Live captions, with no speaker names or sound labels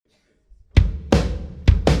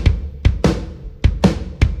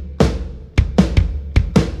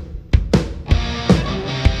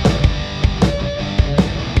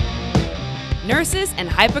Nurses and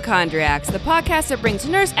Hypochondriacs, the podcast that brings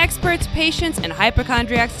nurse experts, patients, and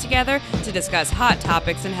hypochondriacs together to discuss hot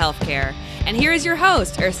topics in healthcare. And here is your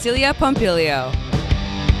host, Ercilia Pompilio.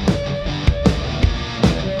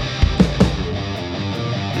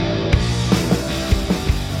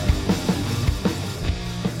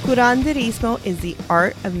 Curanderismo is the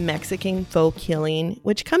art of Mexican folk healing,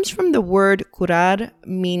 which comes from the word curar,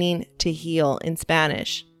 meaning to heal in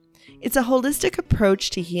Spanish. It's a holistic approach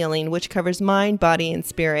to healing, which covers mind, body, and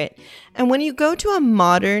spirit. And when you go to a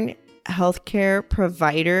modern healthcare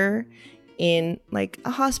provider in like a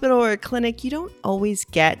hospital or a clinic, you don't always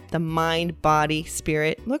get the mind, body,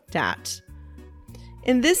 spirit looked at.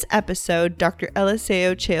 In this episode, Dr.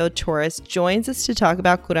 Eliseo Cheo Torres joins us to talk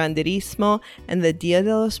about Curanderismo and the Dia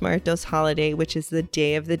de los Muertos holiday, which is the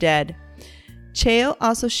Day of the Dead. Cheo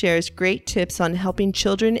also shares great tips on helping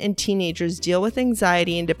children and teenagers deal with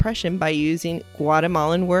anxiety and depression by using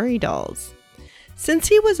Guatemalan worry dolls. Since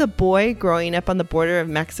he was a boy growing up on the border of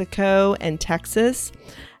Mexico and Texas,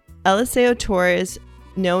 Eliseo Torres,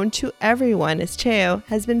 known to everyone as Cheo,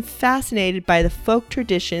 has been fascinated by the folk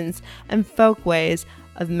traditions and folk ways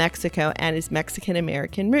of Mexico and his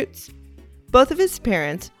Mexican-American roots. Both of his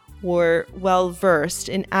parents were well-versed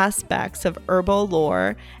in aspects of herbal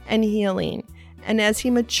lore and healing, and as he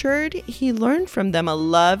matured, he learned from them a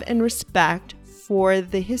love and respect for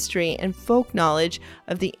the history and folk knowledge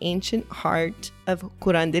of the ancient art of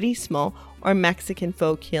Curanderismo, or Mexican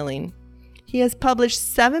folk healing. He has published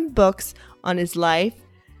 7 books on his life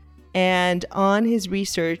and on his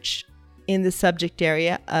research in the subject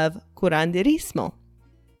area of Curanderismo.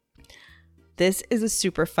 This is a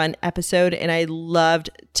super fun episode, and I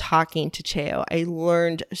loved talking to Cheo. I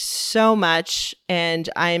learned so much, and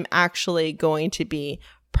I'm actually going to be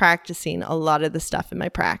practicing a lot of the stuff in my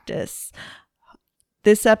practice.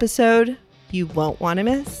 This episode, you won't want to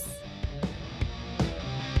miss.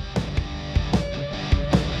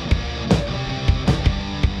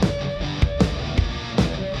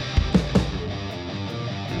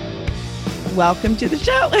 Welcome to the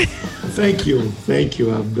show. Thank you.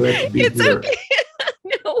 I'm glad to be here. Okay.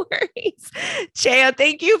 No worries. Cheo,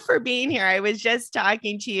 thank you for being here. I was just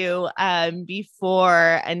talking to you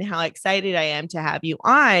before and how excited I am to have you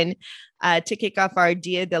on to kick off our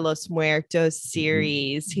Dia de los Muertos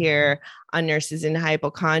series here on Nurses and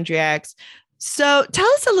Hypochondriacs. So tell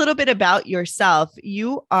us a little bit about yourself.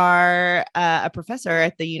 You are a professor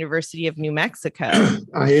at the University of New Mexico.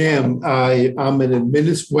 I am. I'm an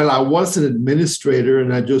I was an administrator,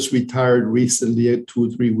 and I just retired recently, 2 or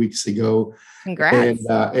 3 weeks ago. Congrats.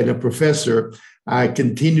 And a professor. I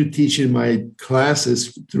continue teaching my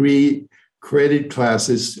classes, 3 credit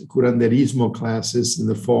classes, Curanderismo classes in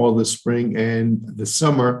the fall, the spring, and the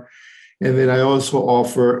summer. And then I also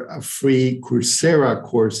offer a free Coursera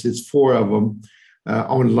courses, 4 of them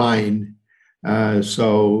online.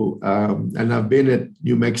 And I've been at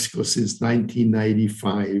New Mexico since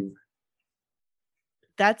 1995.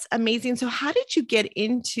 That's amazing. So how did you get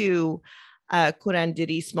into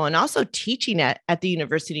Curanderismo and also teaching at the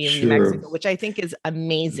University of New Mexico, which I think is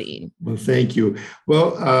amazing? Well, thank you.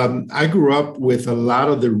 Well, I grew up with a lot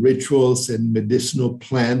of the rituals and medicinal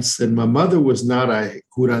plants, and my mother was not a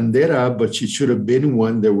curandera, but she should have been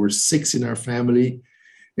one. There were 6 in our family,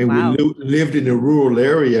 and wow. We lived in a rural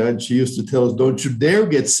area, and she used to tell us, don't you dare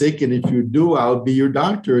get sick, and if you do, I'll be your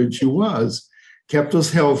doctor. And she kept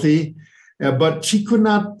us healthy, but she could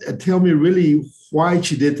not tell me really why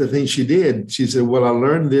she did the thing she did. She said, well, I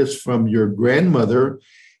learned this from your grandmother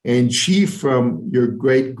and she from your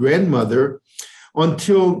great-grandmother,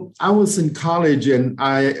 until I was in college. And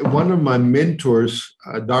one of my mentors,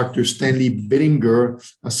 Dr. Stanley Bittinger,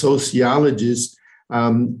 a sociologist,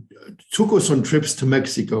 took us on trips to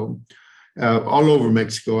Mexico, all over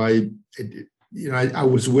Mexico. I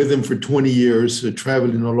was with him for 20 years,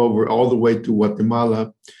 traveling all over, all the way to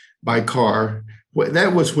Guatemala by car.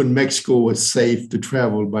 That was when Mexico was safe to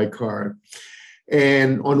travel by car.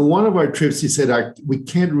 And on one of our trips, he said, we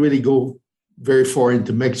can't really go very far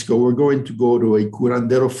into Mexico. We're going to go to a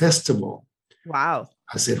curandero festival. Wow.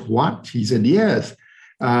 I said, what? He said, yes.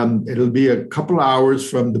 It'll be a couple of hours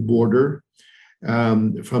from the border,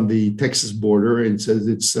 from the Texas border. And says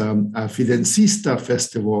it's a Fidencista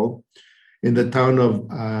festival in the town of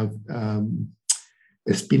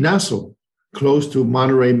Espinazo, close to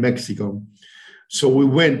Monterrey, Mexico. So we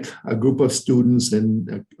went, a group of students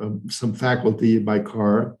and some faculty by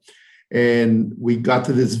car, and we got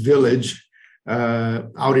to this village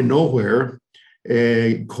out in nowhere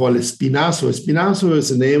called Espinazo. Espinazo is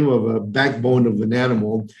the name of a backbone of an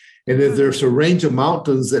animal, and there's a range of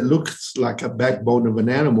mountains that looks like a backbone of an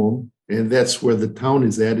animal, and that's where the town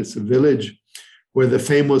is at. It's a village where the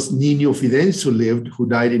famous Niño Fidencio lived, who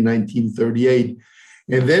died in 1938.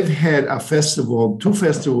 And they've had a festival, 2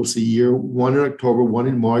 festivals a year, one in October, one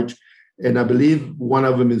in March. And I believe one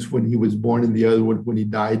of them is when he was born and the other one when he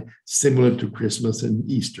died, similar to Christmas and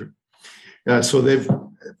Easter. So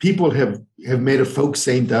people have made a folk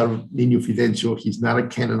saint out of Niño Fidencio. He's not a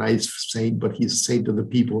canonized saint, but he's a saint of the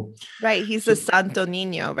people. Right. He's the Santo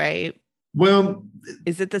Niño, right? Well,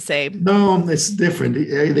 is it the same? No, it's different.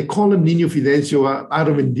 They call him Niño Fidencio out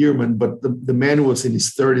of endearment, but the man who was in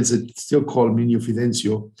his 30s, it's still called Niño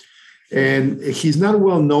Fidencio. And he's not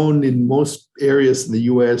well known in most areas in the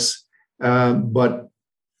U.S., but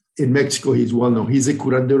in Mexico, he's well known. He's a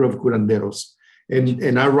curandero of curanderos.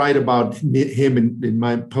 And I write about him in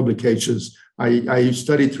my publications. I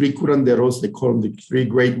studied 3 curanderos. They call them the 3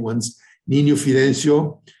 great ones: Niño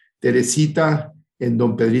Fidencio, Teresita, and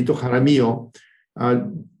Don Pedrito Jaramillo.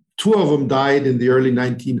 2 of them died in the early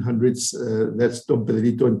 1900s. That's Don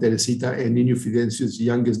Pedrito and Teresita, and Niño Fidencio's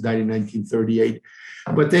youngest died in 1938.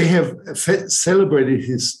 But they have celebrated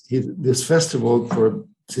this festival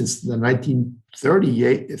since the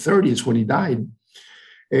 1930s when he died,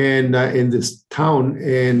 and in this town.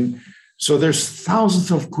 And so there's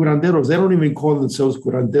thousands of curanderos. They don't even call themselves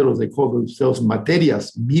curanderos. They call themselves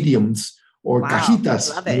materias, mediums, or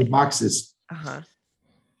cajitas, boxes. Uh-huh.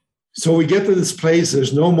 So we get to this place.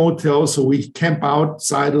 There's no motel, so we camp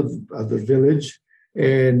outside of the village,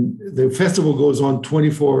 and the festival goes on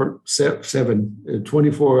 24/7,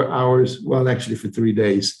 24 hours. Well, actually for 3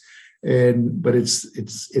 days, but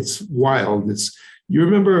it's wild. You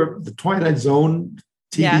remember the Twilight Zone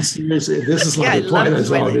TV series? This is like the Twilight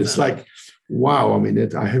Zone. It's like, wow. I mean,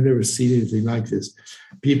 I have never seen anything like this.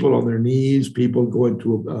 People on their knees, people going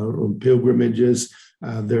to on pilgrimages.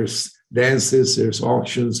 There's dances, there's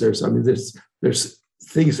auctions, there's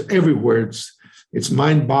things everywhere. It's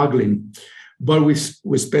mind-boggling. But we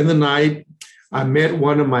spend the night. I met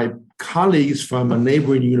one of my colleagues from a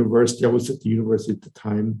neighboring university. I was at the university at the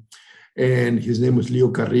time, and his name was Leo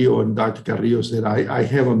Carrillo. And Dr. Carrillo said, I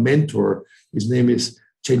have a mentor. His name is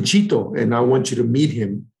Chenchito, and I want you to meet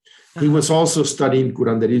him. He was also studying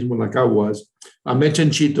curanderismo like I was. I met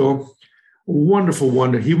Chenchito, wonderful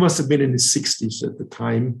wonder. He must have been in his 60s at the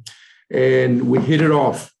time. And we hit it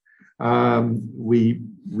off. We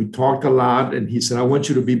talked a lot, and he said, I want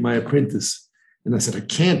you to be my apprentice. And I said, I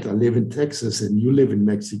can't. I live in Texas, and you live in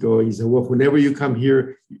Mexico. He said, well, whenever you come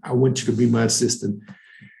here, I want you to be my assistant.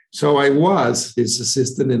 So I was his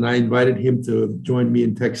assistant, and I invited him to join me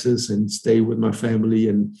in Texas and stay with my family.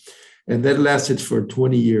 And that lasted for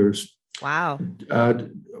 20 years. Wow.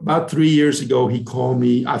 About 3 years ago, he called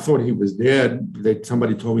me. I thought he was dead.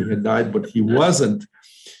 Somebody told me he had died, but he wasn't.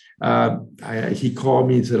 He called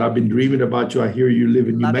me and said, I've been dreaming about you. I hear you live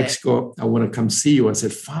in New Mexico. I want to come see you. I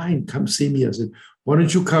said, fine, come see me. I said, why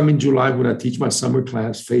don't you come in July when I teach my summer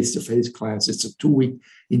class, face-to-face class. It's a 2-week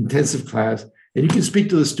intensive class, and you can speak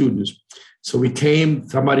to the students. So we came.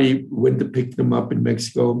 Somebody went to pick them up in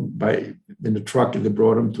Mexico in the truck, and they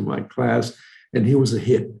brought him to my class, and he was a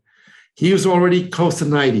hit. He was already close to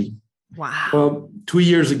 90. Wow. Well, 2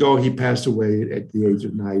 years ago, he passed away at the age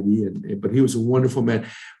of 90, but he was a wonderful man.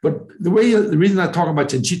 But the reason I talk about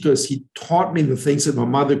Chenchito is he taught me the things that my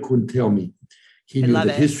mother couldn't tell me. He knew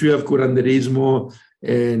the history of Curanderismo,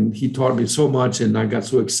 and he taught me so much, and I got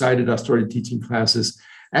so excited. I started teaching classes.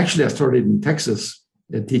 Actually, I started in Texas,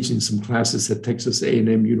 teaching some classes at Texas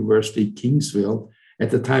A&M University, Kingsville.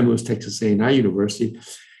 At the time, it was Texas A&I University.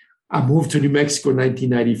 I moved to New Mexico in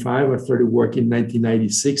 1995. I started working in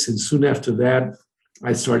 1996. And soon after that,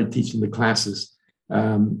 I started teaching the classes.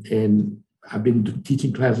 And I've been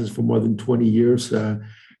teaching classes for more than 20 years.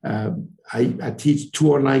 I teach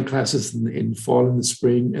 2 online classes in fall and the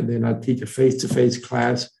spring. And then I teach a face-to-face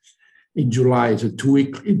class in July. It's a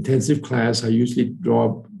 2-week intensive class. I usually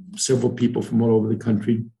draw several people from all over the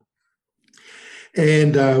country.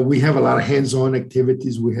 And we have a lot of hands-on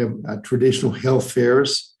activities. We have traditional health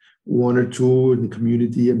fairs, 1 or 2 in the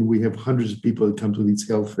community, and we have hundreds of people that come to these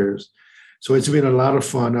health fairs. So it's been a lot of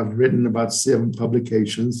fun. I've written about 7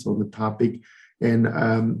 publications on the topic, and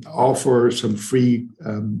offer some free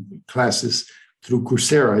classes through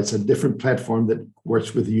Coursera. It's a different platform that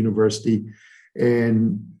works with the university.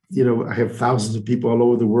 And, I have thousands of people all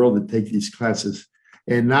over the world that take these classes.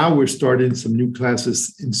 And now we're starting some new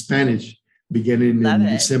classes in Spanish beginning in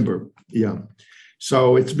December. Yeah.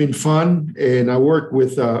 So it's been fun, and I work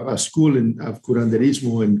with a school of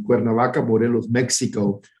Curanderismo in Cuernavaca, Morelos,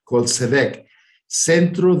 Mexico, called CEDEC,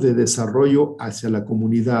 Centro de Desarrollo hacia la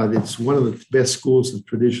Comunidad. It's one of the best schools of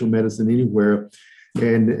traditional medicine anywhere.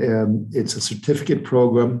 And it's a certificate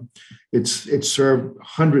program. It served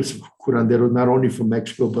hundreds of curanderos, not only from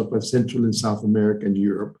Mexico, but from Central and South America and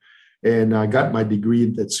Europe. And I got my degree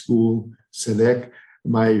at that school, SEDEC.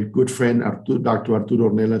 My good friend, Dr. Arturo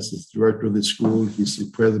Ornelas, is the director of the school. He's the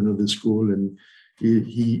president of the school. And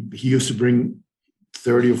he used to bring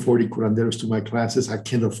 30 or 40 curanderos to my classes. I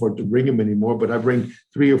can't afford to bring them anymore, but I bring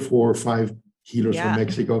 3 or 4 or 5 healers from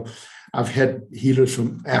Mexico. I've had healers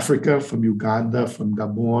from Africa, from Uganda, from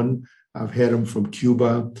Gabon. I've had them from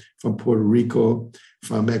Cuba, from Puerto Rico,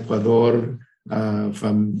 from Ecuador,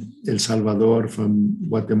 from El Salvador, from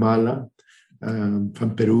Guatemala,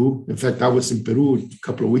 from Peru. In fact, I was in Peru a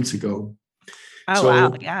couple of weeks ago. Oh,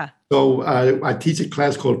 wow. Yeah. So I teach a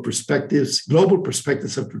class called Global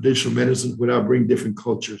Perspectives of Traditional Medicine, where I bring different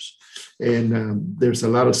cultures. And there's a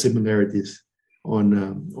lot of similarities on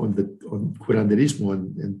curanderismo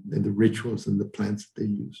and the rituals and the plants that they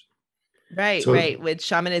use. Right, right. With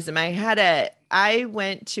shamanism. I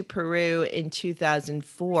went to Peru in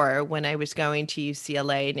 2004 when I was going to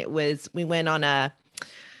UCLA, and we went on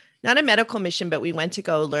not a medical mission, but we went to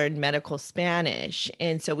go learn medical Spanish.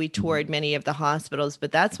 And so we toured many of the hospitals,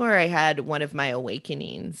 but that's where I had one of my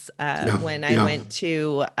awakenings when I went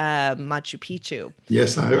to Machu Picchu.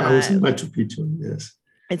 Yes, I was in Machu Picchu, yes.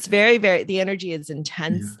 It's very, very, the energy is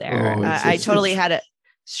intense there. I totally had a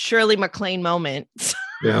Shirley MacLaine moment.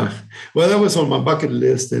 Yeah, well, that was on my bucket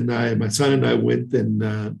list, and my son and I went, and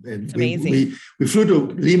we flew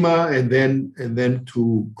to Lima and then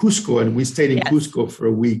to Cusco, and we stayed in Cusco for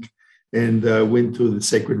a week, and went to the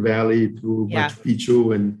Sacred Valley, to Machu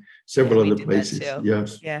Picchu, and several other places.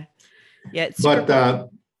 Yes, yeah. But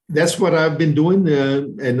that's what I've been doing,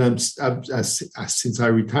 and since I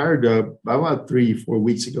retired about 3-4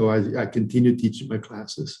 weeks ago, I continue teaching my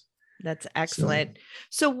classes. That's excellent.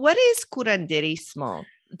 So what is curanderismo?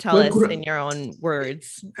 Tell us in your own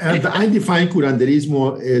words. I define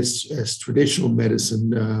curanderismo as traditional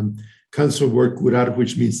medicine. Comes from the word curar,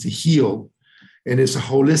 which means to heal. And it's a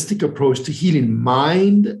holistic approach to healing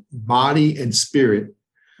mind, body, and spirit.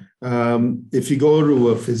 If you go to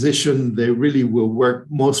a physician, they really will work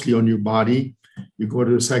mostly on your body. You go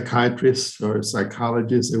to a psychiatrist or a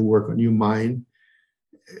psychologist, they work on your mind.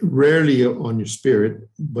 Rarely on your spirit,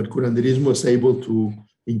 but curanderismo is able to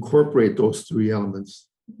incorporate those 3 elements: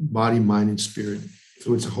 body, mind, and spirit.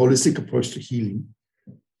 So it's a holistic approach to healing.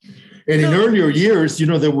 And in earlier years,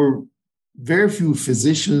 there were very few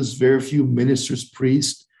physicians, very few ministers,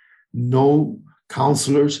 priests, no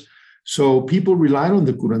counselors. So people relied on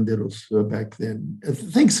the curanderos back then.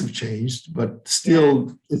 Things have changed, but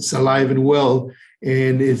still it's alive and well.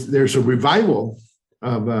 And there's a revival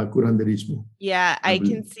of curanderismo. Yeah, I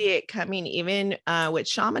can see it coming even with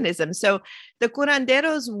shamanism. So the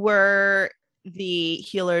curanderos were the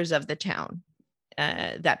healers of the town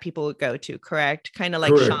that people would go to, correct? Kind of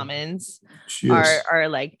like shamans are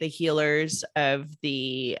like the healers of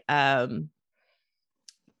the how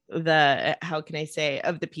can I say,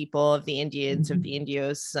 of the people, of the Indians, of the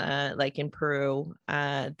Indios, like in Peru,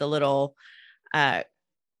 the little I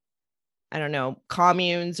don't know,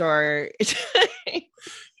 communes or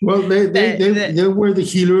well, they were the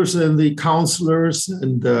healers and the counselors,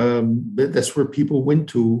 and that's where people went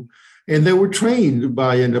to, and they were trained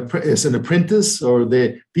as an apprentice, or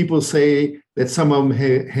people say that some of them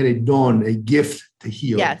had a don, a gift to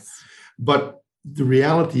heal. Yes, but the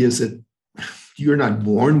reality is that you're not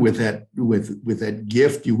born with that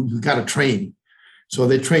gift. You got to train. So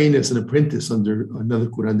they train as an apprentice under another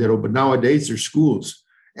curandero. But nowadays there's schools,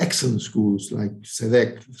 excellent schools like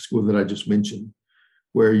SEDEC, the school that I just mentioned,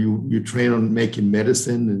 where you train on making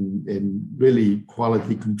medicine and really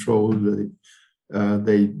quality control.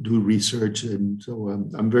 They do research. And so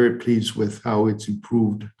I'm very pleased with how it's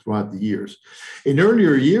improved throughout the years. In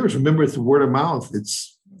earlier years, remember, it's the word of mouth.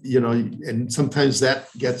 It's, and sometimes that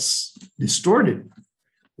gets distorted,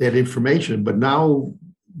 that information. But now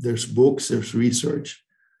there's books, there's research.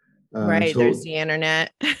 Right, there's the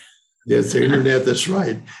internet. There's the internet, that's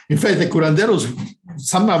right. In fact, the curanderos,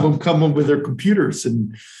 some of them come up with their computers,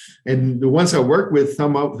 and the ones I work with,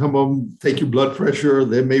 some of them take your blood pressure.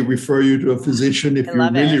 They may refer you to a physician if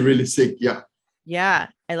you're really, really sick. Yeah. Yeah,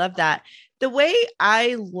 I love that. The way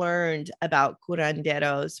I learned about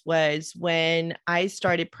curanderos was when I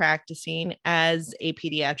started practicing as a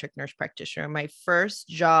pediatric nurse practitioner. My first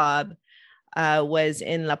job was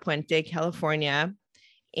in La Puente, California.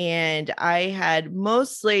 And I had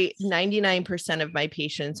mostly 99% of my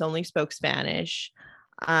patients only spoke Spanish.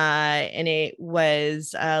 And it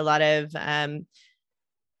was a lot of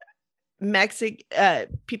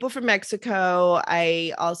people from Mexico.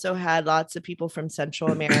 I also had lots of people from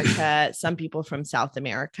Central America, some people from South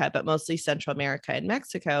America, but mostly Central America and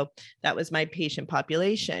Mexico. That was my patient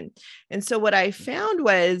population. And so what I found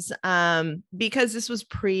was, because this was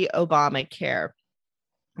pre-Obamacare,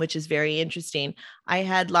 which is very interesting, I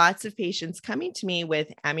had lots of patients coming to me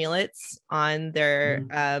with amulets on their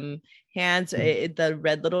hands, the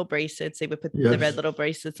red little bracelets. They would put the red little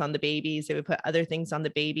bracelets on the babies. They would put other things on the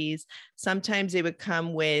babies. Sometimes they would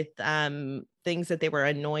come with things that they were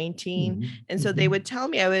anointing. And so they would tell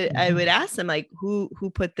me, I would ask them, like, who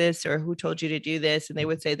put this, or who told you to do this? And they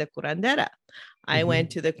would say the curandera. I went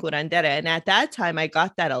to the curandera. And at that time, I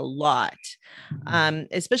got that a lot,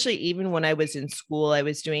 especially even when I was in school. I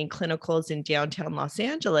was doing clinicals in downtown Los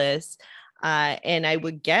Angeles. And I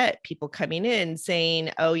would get people coming in saying,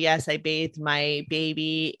 oh, yes, I bathed my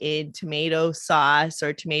baby in tomato sauce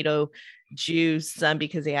or tomato juice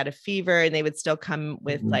because they had a fever, and they would still come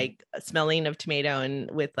with like a smelling of tomato, and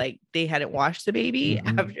with like they hadn't washed the baby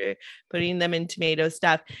after putting them in tomato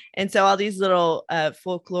stuff. And so all these little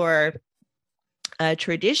folklore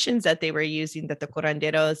traditions that they were using, that the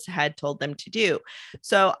curanderos had told them to do.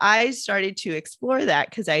 So I started to explore that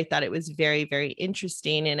because I thought it was very, very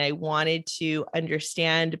interesting. And I wanted to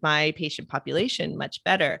understand my patient population much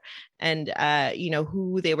better, and,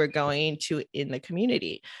 who they were going to in the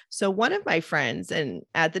community. So one of my friends, and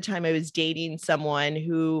at the time I was dating someone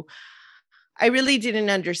who I really didn't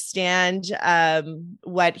understand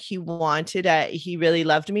what he wanted. He really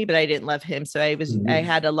loved me, but I didn't love him. So I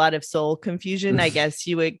had a lot of soul confusion, I guess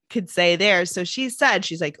you could say there. So she's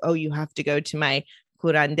like, oh, you have to go to my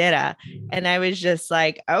curandera. And I was just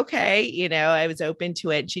like, okay, I was open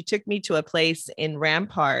to it. She took me to a place in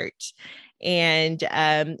Rampart. And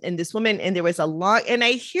this woman, and there was a long, and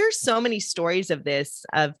I hear so many stories of this,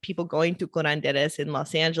 of people going to curanderas in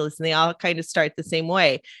Los Angeles, and they all kind of start the same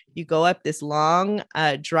way. You go up this long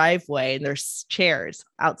driveway, and there's chairs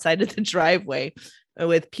outside of the driveway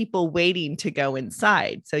with people waiting to go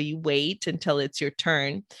inside. So you wait until it's your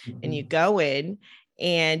turn, and you go in,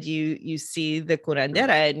 and you see the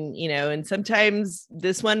curandera, and sometimes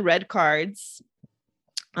this one read cards.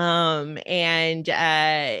 And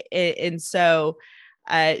so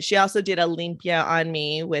she also did a limpia on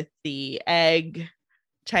me with the egg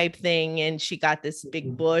type thing, and she got this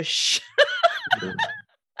big bush.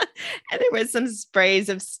 And there was some sprays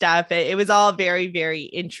of stuff. It was all very, very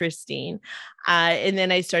interesting. And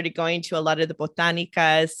then I started going to a lot of the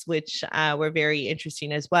botanicas, which were very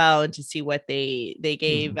interesting as well, and to see what they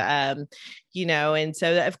gave, and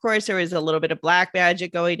so of course there was a little bit of black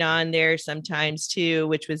magic going on there sometimes too,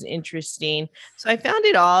 which was interesting. So I found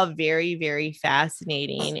it all very, very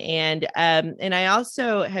fascinating. And I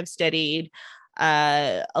also have studied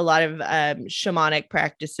a lot of shamanic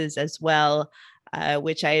practices as well,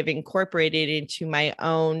 which I have incorporated into my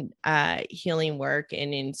own healing work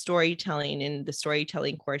and in storytelling, in the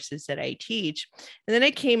storytelling courses that I teach. And then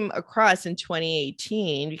I came across in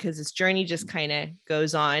 2018, because this journey just kind of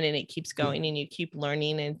goes on and it keeps going, and you keep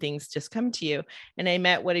learning and things just come to you. And I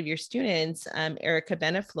met one of your students, Erica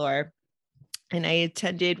Beneflor, and I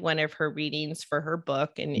attended one of her readings for her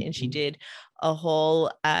book, and she did a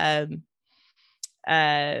whole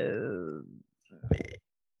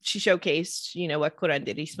she showcased, what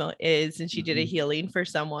curanderismo is, and she did a healing for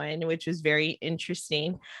someone, which was very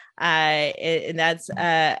interesting. And that's,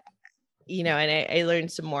 and I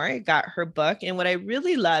learned some more. I got her book. And what I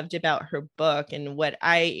really loved about her book, and what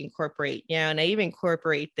I incorporate now, and I even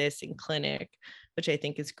incorporate this in clinic, which I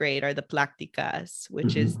think is great, are the practicas,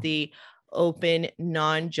 which is the open,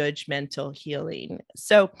 non-judgmental healing.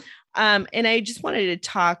 So, and I just wanted to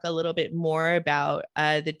talk a little bit more about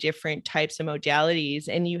the different types of modalities.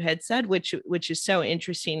 And you had said, which is so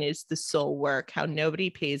interesting, is the soul work, how nobody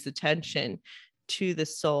pays attention to the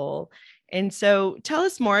soul. And so tell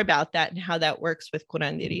us more about that and how that works with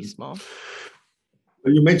curanderismo.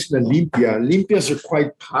 Well, you mentioned limpia. Limpias are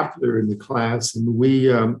quite popular in the class, and we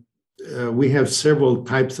have several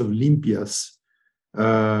types of limpias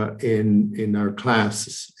in our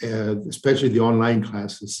classes, especially the online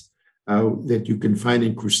classes that you can find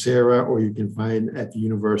in Coursera, or you can find at the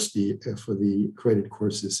university for the credit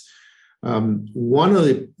courses. One of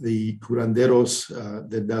the curanderos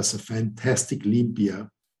that does a fantastic limpia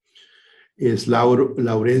is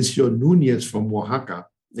Laurencio Núñez from Oaxaca,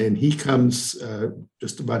 and he comes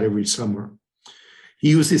just about every summer. He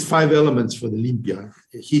uses 5 elements for the limpia.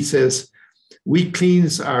 He says, we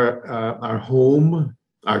cleanse our home,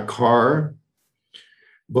 our car,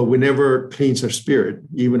 but we never cleanse our spirit,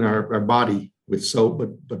 even our body with soap,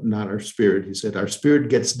 but not our spirit. He said our spirit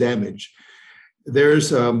gets damaged.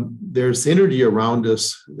 there's energy around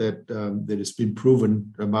us that has been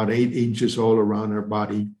proven about 8 inches all around our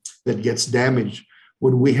body that gets damaged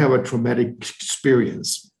when we have a traumatic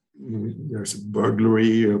experience. There's a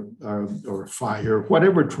burglary or a fire,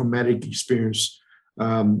 whatever traumatic experience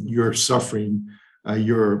you're suffering,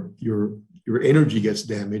 your energy gets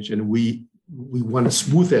damaged, and we want to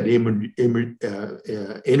smooth that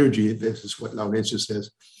energy. This is what Laurencio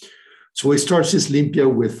says. So he starts his limpia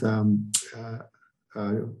with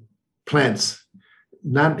plants,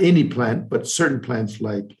 not any plant, but certain plants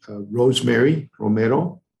like rosemary,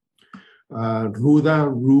 romero, ruda,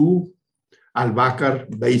 rue, albahaca,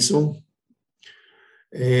 basil.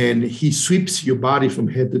 And he sweeps your body from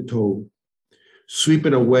head to toe,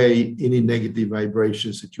 sweeping away any negative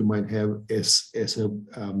vibrations that you might have as a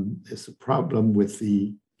problem with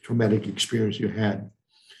the traumatic experience you had.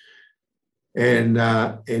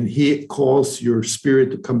 And he calls your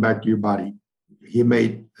spirit to come back to your body. He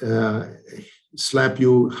may slap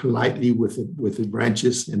you lightly with the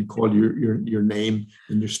branches and call your name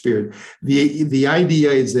and your spirit. The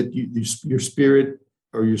idea is that your spirit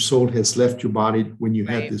or your soul has left your body when you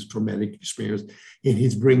had this traumatic experience, and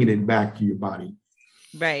he's bringing it back to your body.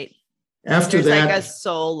 Right. After There's that, like a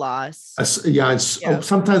soul loss.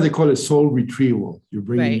 Sometimes they call it soul retrieval. You're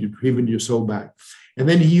retrieving your soul back, and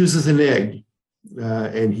then he uses an egg,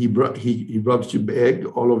 and he rubs your egg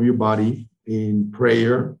all over your body in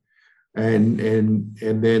prayer, and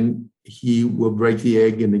then he will break the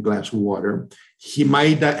egg in a glass of water. He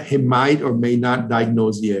might or may not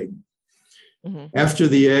diagnose the egg. Mm-hmm. After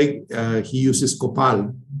the egg, he uses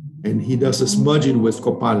copal, and he does a smudging with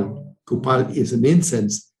copal. Copal is an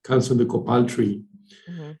incense, comes from the copal tree.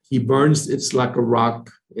 Mm-hmm. He burns, it's like a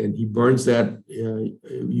rock, and he burns that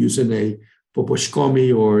using a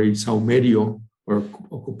poposhkomi or a saumerio or a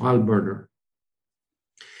copal burner.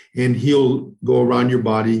 And he'll go around your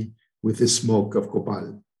body with his smoke of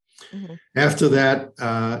copal. Mm-hmm. After that,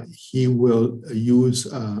 he will use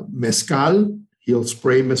mezcal. He'll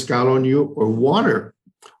spray mezcal on you, or water,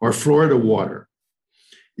 or Florida water.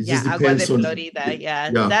 It just depends Agua de Florida. Yeah.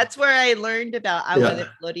 That's where I learned about Agua de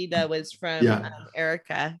Florida, was from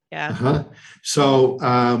Erica. Yeah. Uh-huh. So,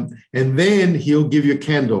 and then he'll give you a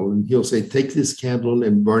candle, and he'll say, take this candle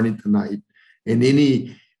and burn it tonight. And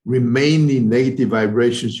any remaining negative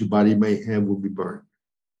vibrations your body may have will be burned.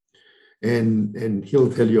 And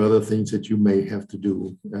he'll tell you other things that you may have to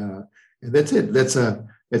do. And that's it.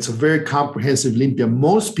 It's a very comprehensive limpia.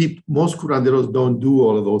 Most curanderos don't do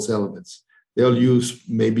all of those elements. They'll use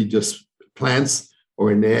maybe just plants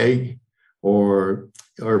or an egg or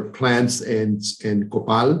plants and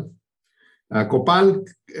copal. Copal,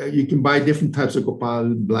 you can buy different types of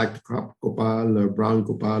copal, black copal or brown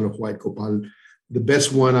copal or white copal. The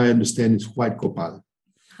best one I understand is white copal.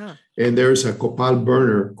 Huh. And there's a copal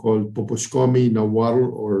burner called poposhkomi,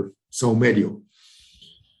 nahuatl, or saumerio.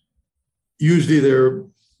 Usually they're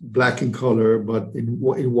black in color, but in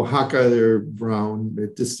Oaxaca, they're brown.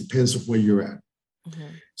 It just depends on where you're at. Mm-hmm.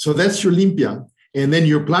 So that's your limpia. And then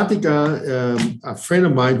your plática, a friend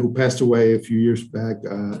of mine who passed away a few years back,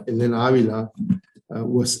 Elena Avila,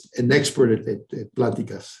 was an expert at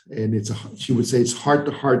pláticas. And she would say it's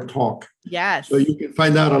heart-to-heart talk. Yes. So you can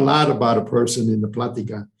find out a lot about a person in the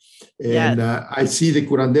plática. And I see the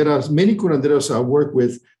curanderas, many curanderos I work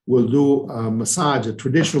with will do a massage, a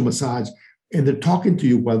traditional massage, and they're talking to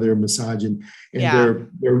you while they're massaging, and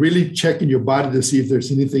they're really checking your body to see if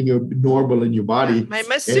there's anything abnormal in your body. My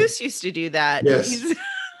masseuse used to do that. Yes.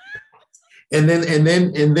 and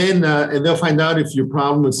they'll find out if your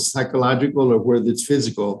problem is psychological or whether it's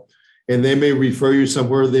physical, and they may refer you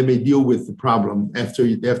somewhere. They may deal with the problem after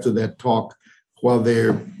that talk. While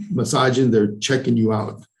they're massaging, they're checking you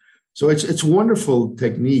out. So it's a wonderful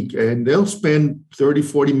technique, and they'll spend 30,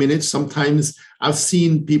 40 minutes. Sometimes I've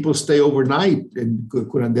seen people stay overnight in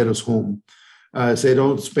curanderos' home. So they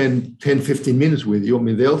don't spend 10, 15 minutes with you. I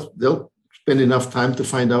mean, they'll spend enough time to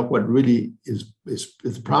find out what really is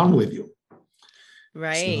the problem with you.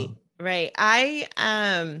 Right, right.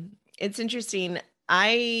 It's interesting.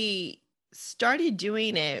 I started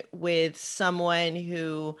doing it with someone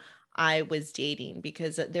who I was dating,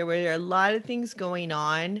 because there were a lot of things going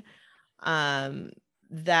on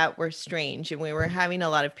that were strange, and we were having a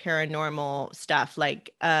lot of paranormal stuff,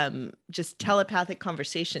 like just telepathic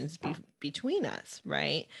conversations between us,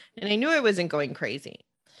 right? And I knew I wasn't going crazy.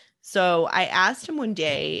 So I asked him one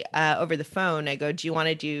day over the phone, I go, do you want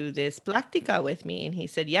to do this plática with me? And he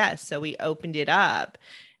said yes. So we opened it up,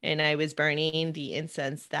 and I was burning the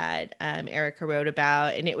incense that Erica wrote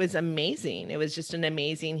about, and it was amazing. It was just an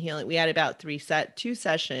amazing healing. We had about two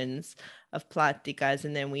sessions of pláticas,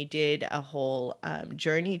 and then we did a whole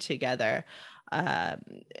journey together, um,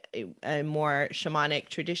 a more shamanic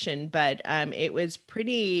tradition, but it was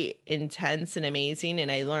pretty intense and amazing,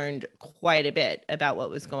 and I learned quite a bit about what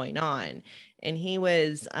was going on. And he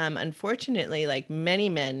was, unfortunately, like many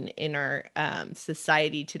men in our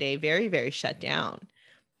society today, very, very shut down.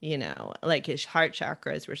 Like his heart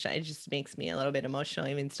chakras were shut. It just makes me a little bit emotional,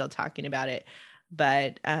 even still talking about it.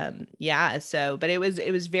 But yeah, but it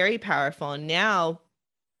was very powerful. And now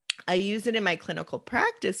I use it in my clinical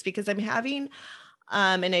practice because I'm having,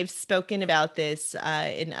 and I've spoken about this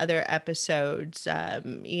in other episodes.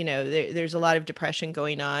 There's a lot of depression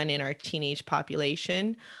going on in our teenage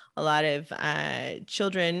population. A lot of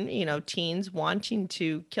children, teens wanting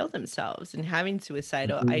to kill themselves and having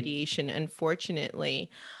suicidal ideation,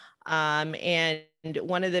 unfortunately. And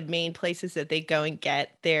one of the main places that they go and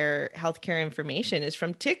get their healthcare information is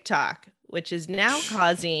from TikTok, which is now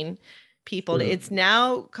causing people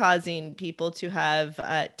to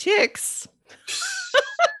have tics.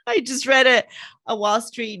 I just read a Wall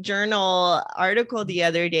Street Journal article the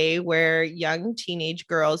other day where young teenage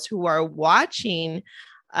girls who are watching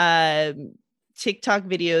TikTok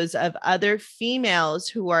videos of other females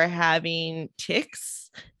who are having tics,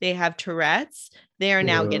 they have Tourette's, they are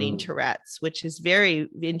now getting Tourette's, which is very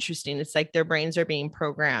interesting. It's like their brains are being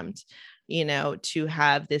programmed, to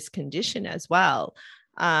have this condition as well.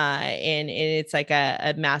 And it's like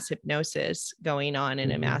a mass hypnosis going on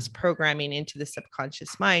and a mass programming into the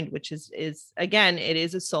subconscious mind, which is again, it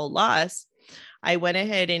is a soul loss. I went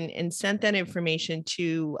ahead and sent that information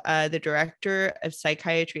to the director of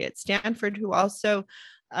psychiatry at Stanford, who also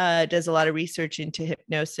does a lot of research into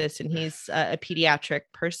hypnosis, and he's a pediatric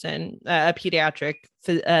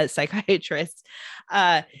psychiatrist.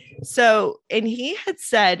 And he had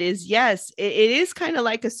said yes, it is kind of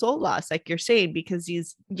like a soul loss, like you're saying, because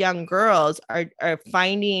these young girls are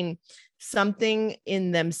finding something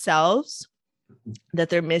in themselves that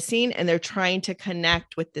they're missing, and they're trying to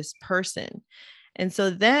connect with this person. And so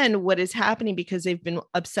then what is happening, because they've been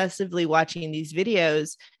obsessively watching these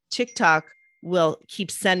videos, TikTok will keep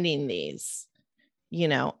sending these,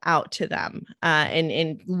 out to them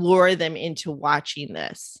and lure them into watching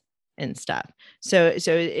this and stuff. So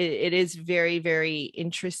it is very, very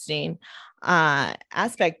interesting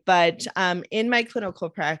aspect. But in my clinical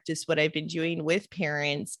practice, what I've been doing with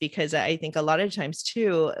parents, because I think a lot of times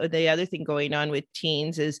too, the other thing going on with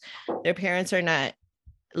teens is their parents are not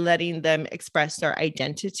letting them express their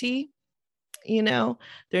identity. They're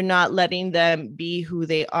not letting them be who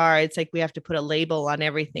they are. It's like we have to put a label on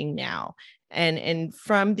everything now. And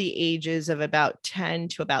from the ages of about 10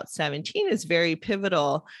 to about 17 is very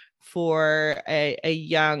pivotal for a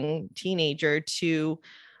young teenager to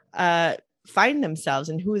find themselves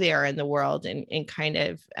and who they are in the world, and kind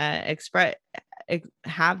of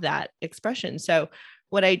have that expression. So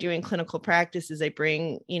what I do in clinical practice is I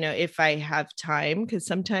bring, if I have time, because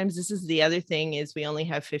sometimes this is the other thing, is we only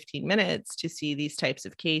have 15 minutes to see these types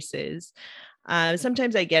of cases.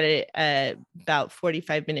 Sometimes I get it about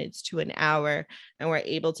 45 minutes to an hour, and we're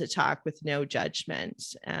able to talk with no judgment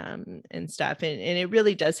and stuff. And it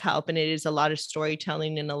really does help. And it is a lot of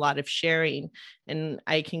storytelling and a lot of sharing. And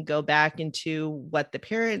I can go back into what the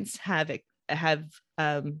parents have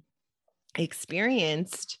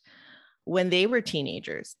experienced when they were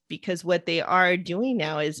teenagers, because what they are doing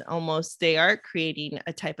now is they are creating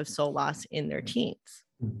a type of soul loss in their teens,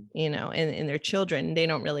 and their children. They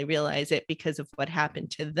don't really realize it because of what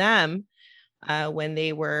happened to them when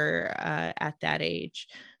they were at that age.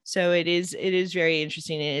 So it is very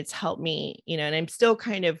interesting, and it's helped me, and I'm still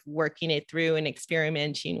kind of working it through and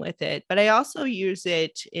experimenting with it. But I also use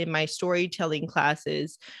it in my storytelling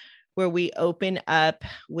classes, where we open up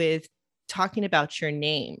with talking about your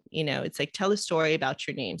name. It's like, tell a story about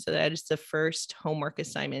your name. So that is the first homework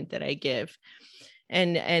assignment that I give.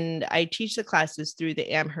 And I teach the classes through the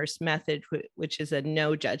Amherst method, which is a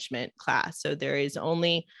no judgment class. So there is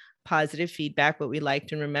only positive feedback, what we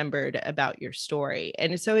liked and remembered about your story.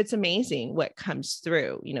 And so it's amazing what comes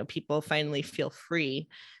through. People finally feel free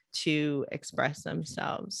to express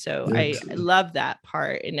themselves. So I love that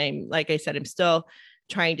part. And like I said, I'm still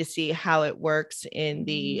trying to see how it works in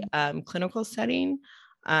the clinical setting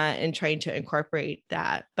and trying to incorporate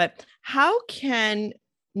that. But how can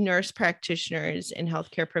nurse practitioners and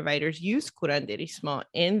healthcare providers use curanderismo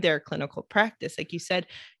in their clinical practice? Like you said,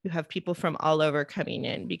 you have people from all over coming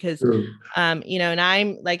in, because, and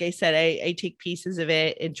I'm, like I said, I take pieces of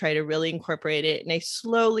it and try to really incorporate it. And I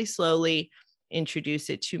slowly introduce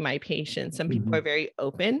it to my patients. Some people Mhm. are very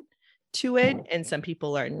open to it, and some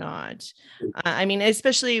people are not. I mean,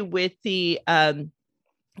 especially with the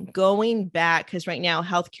going back, because right now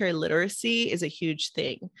healthcare literacy is a huge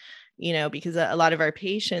thing, because a lot of our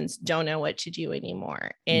patients don't know what to do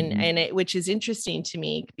anymore, and which is interesting to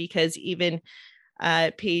me, because even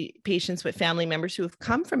patients with family members who have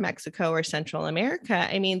come from Mexico or Central America,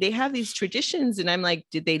 I mean, they have these traditions, and I'm like,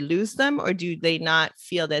 did they lose them, or do they not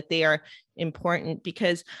feel that they are important?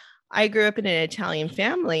 Because I grew up in an Italian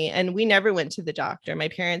family, and we never went to the doctor. My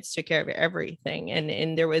parents took care of everything,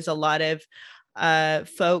 and there was a lot of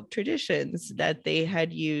folk traditions that they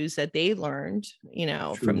had used, that they learned,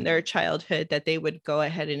 from their childhood, that they would go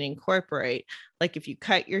ahead and incorporate. Like if you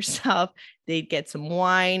cut yourself, they'd get some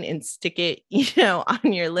wine and stick it,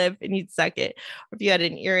 on your lip, and you'd suck it. Or if you had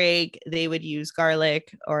an earache, they would use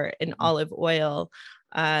garlic or an olive oil.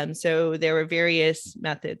 So there were various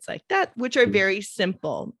methods like that, which are very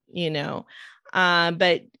simple,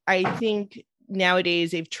 but I think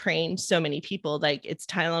nowadays they've trained so many people, like it's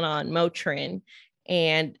Tylenol and Motrin,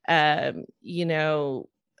 and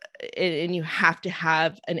and you have to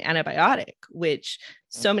have an antibiotic, which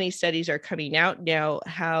so many studies are coming out now,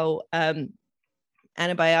 how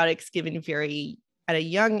antibiotics given at a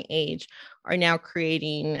young age are now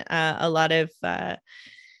creating a lot of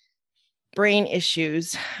brain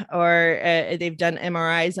issues, or they've done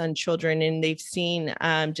MRIs on children, and they've seen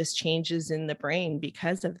just changes in the brain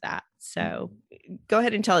because of that. So go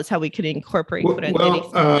ahead and tell us how we could incorporate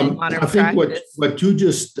curanderismo in modern I think practice. what you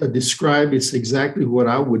just described is exactly what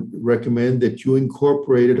I would recommend, that you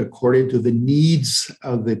incorporate it according to the needs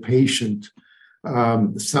of the patient.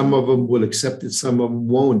 Some of them will accept it, some of them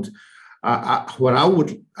won't. What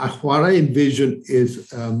I envision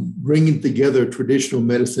is bringing together traditional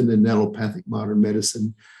medicine and allopathic modern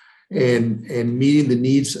medicine, and meeting the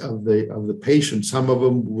needs of the patient. Some of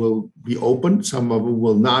them will be open, some of them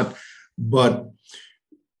will not, but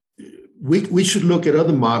we should look at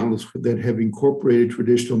other models that have incorporated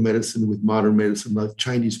traditional medicine with modern medicine, like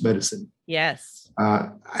Chinese medicine. Yes.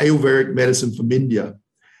 Ayurvedic medicine from India.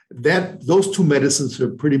 Those two medicines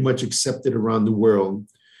are pretty much accepted around the world.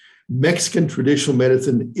 Mexican traditional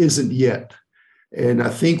medicine isn't yet. And I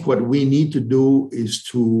think what we need to do is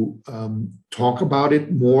to talk about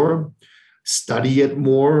it more, study it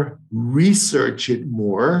more, research it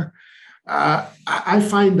more. I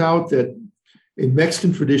find out that in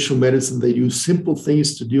Mexican traditional medicine, they use simple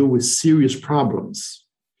things to deal with serious problems,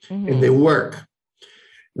 and they work.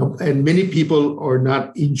 And many people are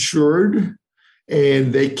not insured,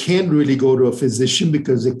 and they can't really go to a physician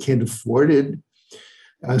because they can't afford it.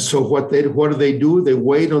 So what do they do? They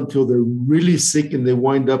wait until they're really sick, and they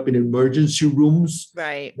wind up in emergency rooms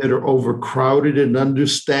that are overcrowded and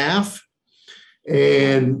understaffed.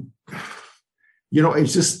 And, it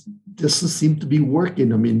just doesn't seem to be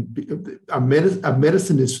working. I mean, our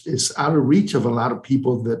medicine is out of reach of a lot of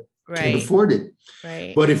people that can't afford it.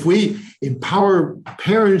 Right. But if we empower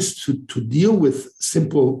parents to deal with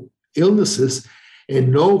simple illnesses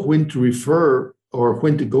and know when to refer or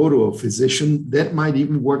when to go to a physician, that might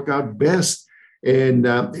even work out best. And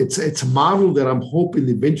it's a model that I'm hoping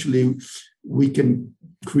eventually we can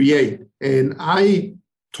create. And I'm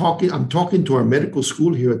talking to our medical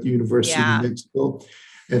school here at the University of New Mexico,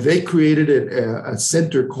 and they created a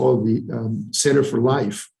center called the Center for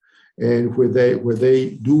Life, and where they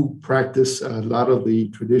do practice a lot of the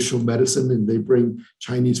traditional medicine, and they bring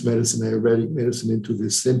Chinese medicine, Ayurvedic medicine into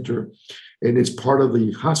this center. And it's part of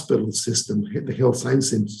the hospital system, the health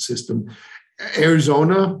science system.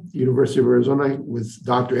 Arizona, University of Arizona, with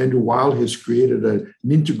Dr. Andrew Weil, has created an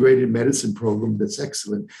integrated medicine program that's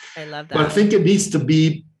excellent. I love that. But I think it needs to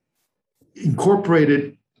be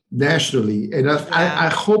incorporated nationally, and I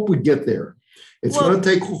hope we get there. It's going to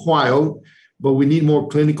take a while, but we need more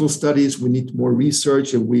clinical studies. We need more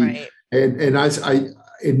research, and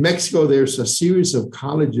in Mexico, there's a series of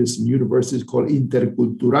colleges and universities called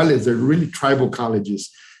interculturales. They're really tribal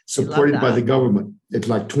colleges supported by the government. It's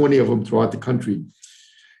like 20 of them throughout the country.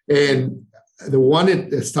 And the one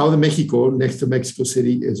at Estado de Mexico, next to Mexico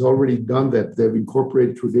City, has already done that. They've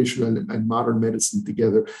incorporated traditional and modern medicine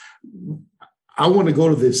together. I want to go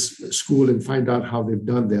to this school and find out how they've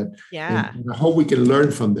done that. Yeah. And I hope we can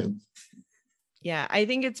learn from them. Yeah, I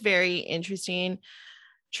think it's very interesting.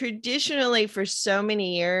 Traditionally, for so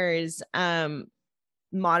many years,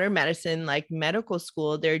 modern medicine, like medical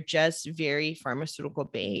school, they're just very pharmaceutical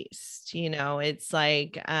based. It's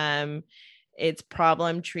like it's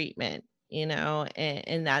problem treatment,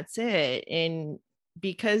 and that's it. And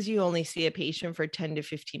because you only see a patient for 10 to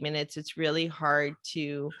 15 minutes, it's really hard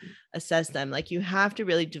to assess them. Like, you have to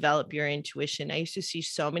really develop your intuition. I used to see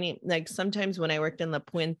so many, like sometimes when I worked in La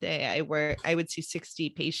Puente, I would see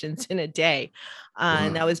 60 patients in a day.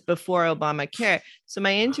 And that was before Obamacare. So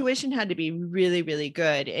my intuition had to be really, really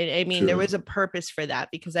good. And I mean, there was a purpose for that,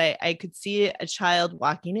 because I could see a child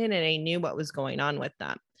walking in and I knew what was going on with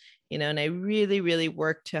them, and I really, really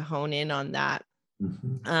worked to hone in on that.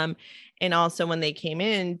 And also when they came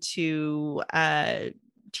in to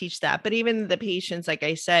teach that. But even the patients, like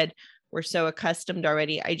I said, were so accustomed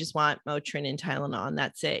already. I just want Motrin and Tylenol, and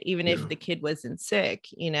that's it. Even if the kid wasn't sick,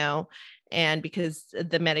 and because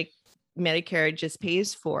the Medicare just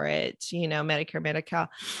pays for it, Medicare, Medi-Cal,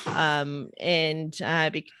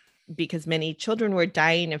 because many children were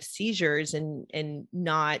dying of seizures and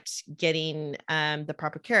not getting the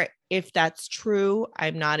proper care. If that's true,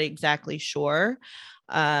 I'm not exactly sure,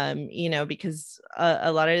 because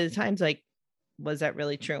a lot of the times, like, was that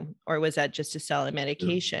really true? Or was that just to sell a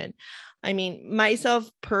medication? I mean, myself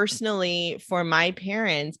personally, for my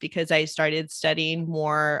parents, because I started studying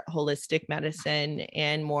more holistic medicine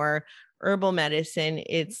and more herbal medicine,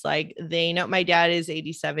 it's like, they know. My dad is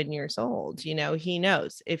 87 years old. He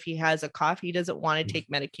knows if he has a cough, he doesn't want to take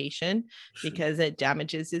medication because it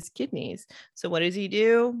damages his kidneys. So what does he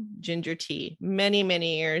do? Ginger tea. Many,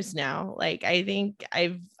 many years now. Like, I think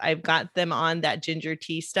I've got them on that ginger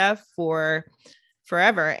tea stuff for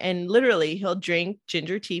forever. And literally, he'll drink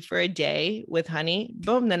ginger tea for a day with honey.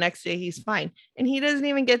 Boom, the next day he's fine. And he doesn't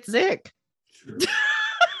even get sick.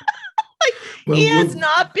 He has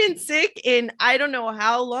not been sick in I don't know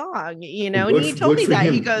how long, and he told me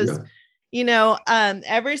that. He goes,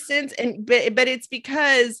 ever since, but it's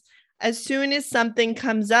because as soon as something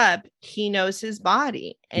comes up, he knows his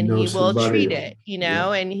body and he will treat it,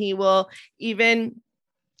 and he will even,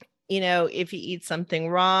 if he eats something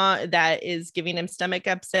raw that is giving him stomach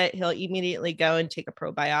upset, he'll immediately go and take a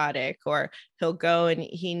probiotic, or he'll go and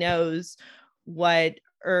he knows what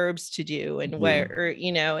herbs to do and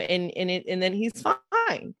and then he's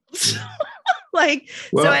fine.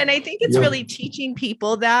 And I think it's really teaching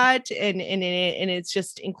people that, and it's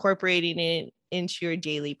just incorporating it into your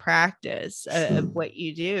daily practice of what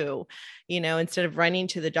you do, instead of running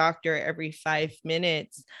to the doctor every 5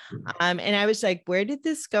 minutes. And I was like, where did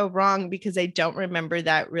this go wrong? Because I don't remember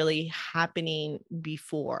that really happening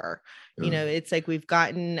before. It's like we've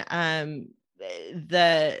gotten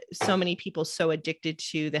so many people so addicted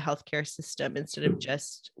to the healthcare system instead of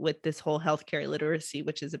just with this whole healthcare literacy,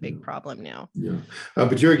 which is a big problem now.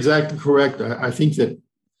 But you're exactly correct. I think that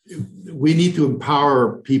we need to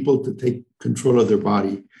empower people to take control of their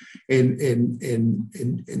body and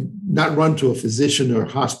not run to a physician or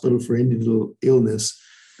hospital for any little illness.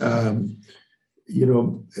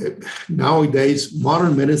 Nowadays,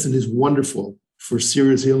 modern medicine is wonderful for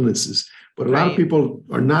serious illnesses. But a lot of people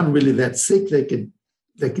are not really that sick. They can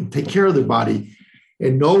take care of their body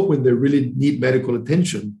and know when they really need medical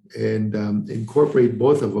attention, and incorporate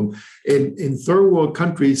both of them. In third world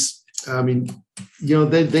countries, I mean,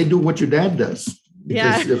 they do what your dad does. They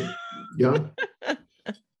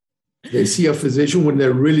see a physician when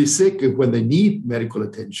they're really sick, when they need medical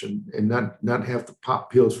attention, and not have to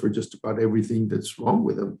pop pills for just about everything that's wrong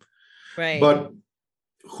with them. Right. But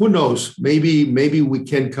who knows? Maybe we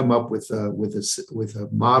can come up with a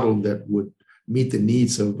model that would meet the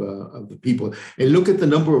needs of the people. And look at the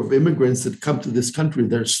number of immigrants that come to this country.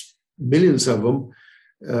 There's millions of them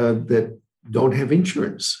that don't have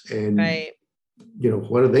insurance, and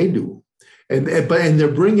what do they do? And they're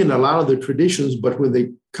bringing a lot of their traditions, but when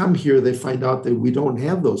they come here, they find out that we don't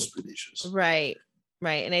have those traditions. Right.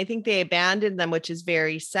 And I think they abandoned them, which is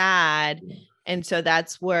very sad. And so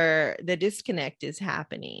that's where the disconnect is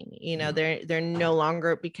happening. They're no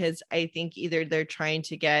longer, because I think either they're trying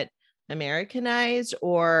to get Americanized,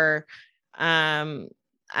 or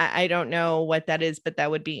I don't know what that is, but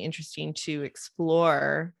that would be interesting to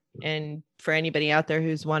explore. And for anybody out there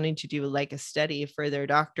who's wanting to do like a study for their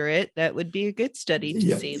doctorate, that would be a good study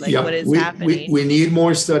to see what is happening. We need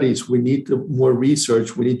more studies. We need more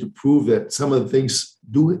research. We need to prove that some of the things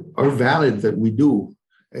are valid that we do.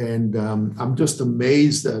 And I'm just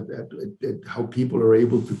amazed at how people are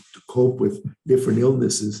able to cope with different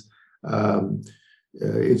illnesses.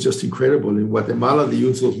 It's just incredible. In Guatemala, they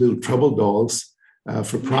use those little trouble dolls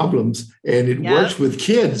for problems, and it works with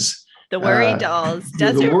kids. The worry dolls.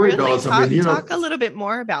 Does it really? Talk a little bit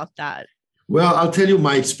more about that. Well, I'll tell you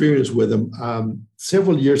my experience with them.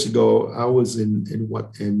 Several years ago, I was in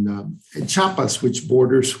Chiapas, which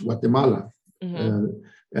borders Guatemala.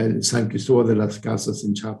 And San Cristobal de las Casas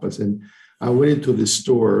in Chiapas. And I went into this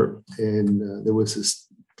store, and there was this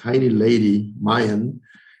tiny lady, Mayan,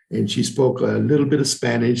 and she spoke a little bit of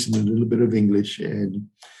Spanish and a little bit of English, and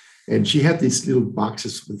she had these little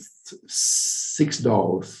boxes with 6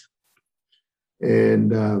 dolls.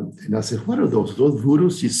 And I said, "What are those? Those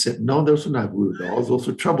voodoos?" She said, "No, those are not voodoo dolls. Those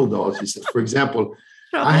are trouble dolls." She said, "For example,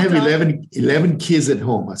 I have 11 kids at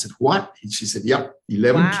home." I said, "What?" And she said, "Yep,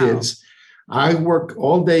 11 kids. I work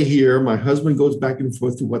all day here. My husband goes back and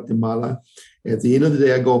forth to Guatemala. At the end of the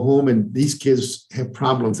day, I go home, and these kids have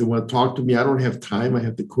problems. They want to talk to me. I don't have time. I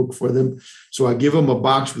have to cook for them. So I give them a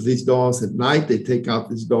box with these dolls. At night, they take out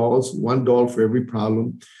these dolls, 1 doll for every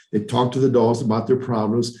problem. They talk to the dolls about their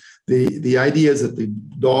problems. The idea is that the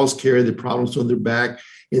dolls carry the problems on their back.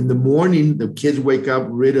 In the morning, the kids wake up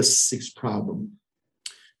rid of 6 problems."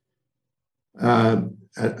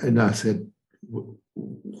 And I said,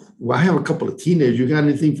 "Well, I have a couple of teenagers. You got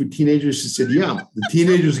anything for teenagers?" She said, "Yeah, the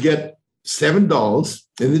teenagers get 7 dolls,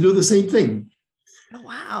 and they do the same thing." Oh,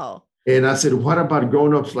 wow. And I said, "What about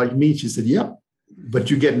grown-ups like me?" She said, "Yep, but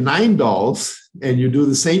you get 9 dolls, and you do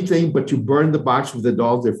the same thing, but you burn the box with the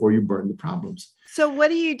dolls, therefore you burn the problems." So what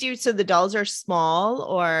do you do? So the dolls are small,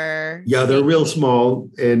 or? Yeah, they're real small,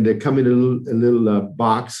 and they come in a little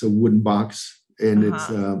box, a wooden box. And it's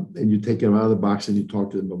and you take them out of the box and you talk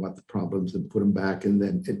to them about the problems and put them back. And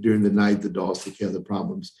then during the night, the dolls take care of the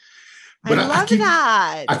problems. But I love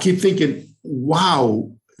that. I keep thinking,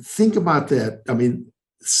 wow, think about that. I mean,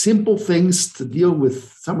 simple things to deal with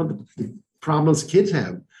some of the problems kids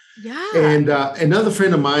have. Yeah. And another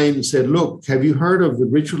friend of mine said, "Look, have you heard of the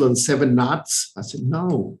ritual on 7 knots?" I said,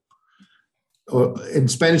 "No." Or in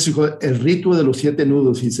Spanish, we call it el rito de los 7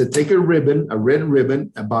 nudos. He said, "Take a ribbon, a red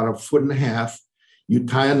ribbon, about 1.5 feet. You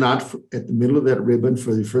tie a knot at the middle of that ribbon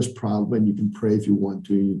for the first problem, and you can pray if you want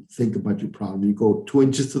to. You think about your problem. You go 2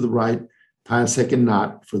 inches to the right, tie a second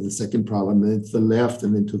knot for the second problem, and then to the left,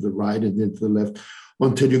 and then to the right, and then to the left,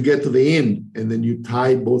 until you get to the end. And then you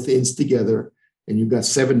tie both ends together, and you've got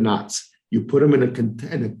 7 knots. You put them in a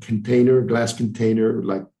container, glass container,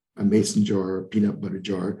 like a mason jar, a peanut butter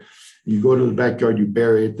jar. You go to the backyard, you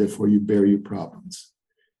bury it, therefore you bury your problems."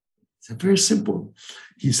 It's very simple.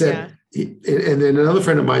 He said, and then another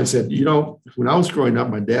friend of mine said, "When I was growing up,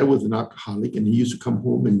 my dad was an alcoholic, and he used to come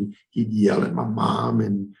home and he'd yell at my mom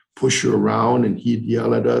and push her around, and he'd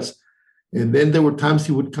yell at us. And then there were times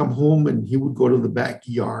he would come home and he would go to the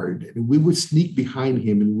backyard, and we would sneak behind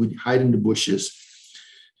him and we'd hide in the bushes.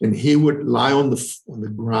 And he would lie on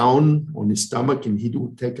the ground on his stomach, and he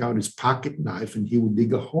would take out his pocket knife and he would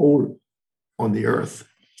dig a hole on the earth.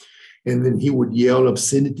 And then he would yell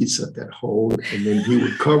obscenities at that hole, and then he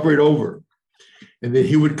would cover it over. And then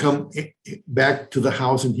he would come back to the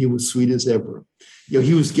house, and he was sweet as ever.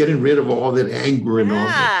 He was getting rid of all that anger and all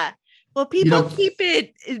that. Well, people keep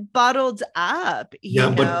it bottled up.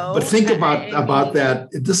 But think about that.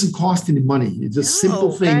 It doesn't cost any money. It's just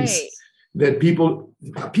simple things that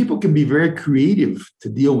people can be very creative to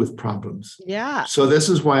deal with problems. Yeah. So this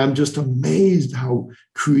is why I'm just amazed how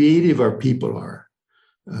creative our people are.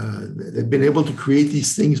 They've been able to create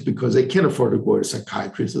these things because they can't afford to go to a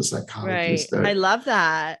psychiatrist or psychologist. Right. I love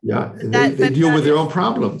that. Yeah. They deal with their own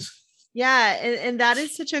problems. Yeah. And that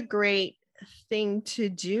is such a great thing to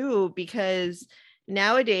do, because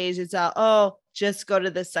nowadays it's all, just go to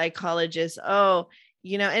the psychologist.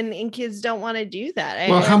 And kids don't want to do that.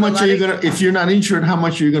 Well, how much are you going to, if you're not insured, how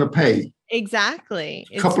much are you going to pay? Exactly.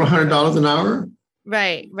 A couple of $100 an hour?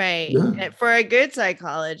 Right. Yeah. For a good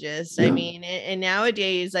psychologist. Yeah. I mean, and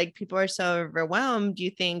nowadays, like, people are so overwhelmed.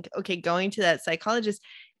 You think, okay, going to that psychologist,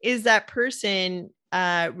 is that person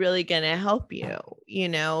really going to help you?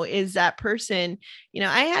 Is that person,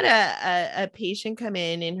 I had a patient come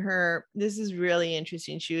in, and this is really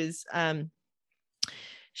interesting. She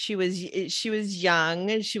was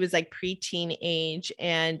young, and she was like preteen age,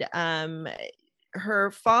 and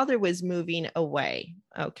her father was moving away.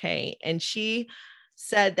 Okay. And she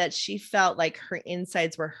said that she felt like her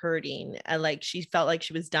insides were hurting, and like she felt like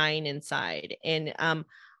she was dying inside. And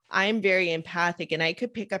I'm very empathic, and I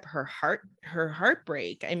could pick up her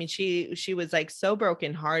heartbreak. I mean, she was like so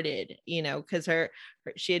brokenhearted, because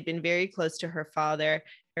she had been very close to her father.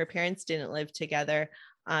 Her parents didn't live together.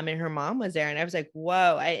 And her mom was there, and I was like,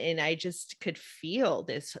 whoa. I just could feel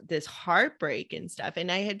this heartbreak and stuff.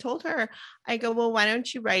 And I had told her, I go, well, why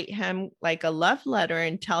don't you write him like a love letter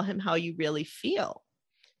and tell him how you really feel,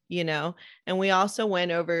 And we also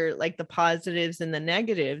went over like the positives and the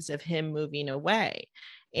negatives of him moving away.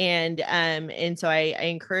 And so I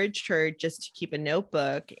encouraged her just to keep a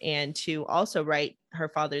notebook and to also write her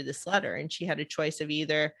father this letter. And she had a choice of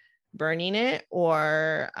either burning it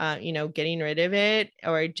or, getting rid of it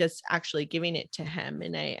or just actually giving it to him.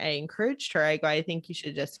 And I encouraged her. I go, I think you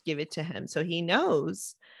should just give it to him so he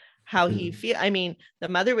knows how he feel. I mean, the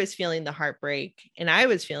mother was feeling the heartbreak and I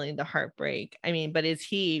was feeling the heartbreak. I mean, but is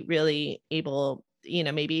he really able,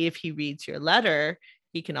 maybe if he reads your letter,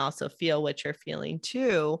 he can also feel what you're feeling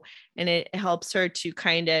too. And it helps her to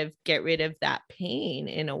kind of get rid of that pain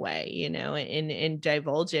in a way, and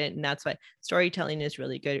divulge it. And that's why storytelling is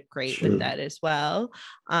really great Sure. with that as well.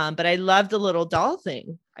 But I love the little doll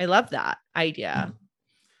thing. I love that idea.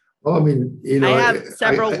 Well, I mean, I have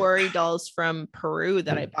several worry dolls from Peru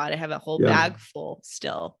that I bought. I have a whole bag full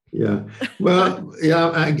still. Yeah. Well,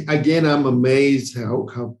 again, I'm amazed how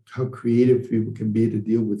creative people can be to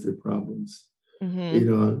deal with their problems.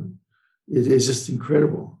 Mm-hmm. It's just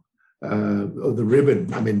incredible. The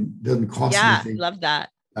ribbon, I mean, doesn't cost anything. Yeah, love that.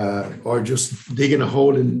 Or just digging a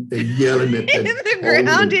hole and yelling at the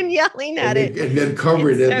ground and yelling at it. And then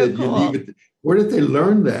covering it. So cool. You leave it. Where did they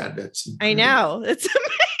learn that? That's incredible. I know. It's amazing.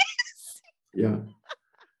 Yeah.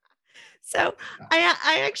 So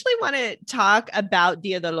I actually want to talk about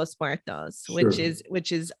Dia de los Muertos, Sure.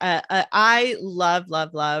 which is I love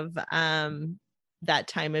that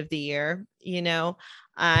time of the year.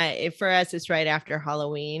 For us, it's right after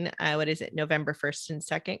Halloween. What is it? November 1st and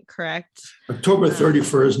 2nd, correct? October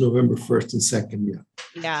 31st, November 1st and 2nd. Yeah.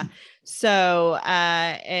 Yeah. So,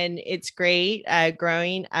 and it's great.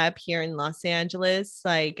 Growing up here in Los Angeles,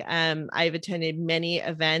 I've attended many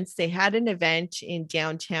events. They had an event in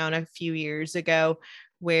downtown a few years ago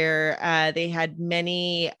where they had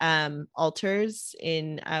many altars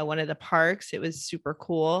in one of the parks. It was super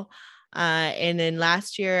cool. And then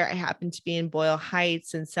last year I happened to be in Boyle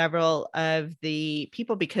Heights, and several of the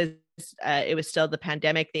people, because it was still the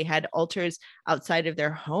pandemic, they had altars outside of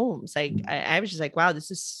their homes. I was just like, wow,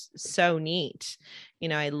 this is so neat.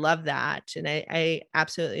 I love that. And I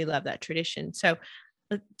absolutely love that tradition. So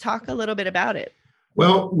let's talk a little bit about it.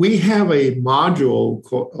 Well, we have a module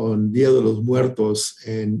on Dia de los Muertos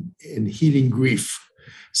and healing grief.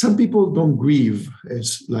 Some people don't grieve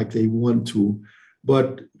as like they want to,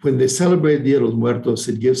 but when they celebrate Dia de los Muertos,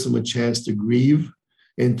 it gives them a chance to grieve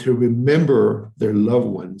and to remember their loved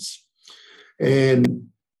ones. And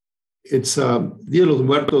it's Dia de los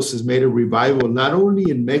Muertos has made a revival not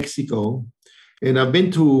only in Mexico, and I've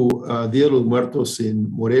been to Dia de los Muertos in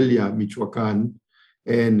Morelia, Michoacan,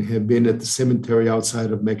 and have been at the cemetery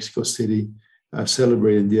outside of Mexico City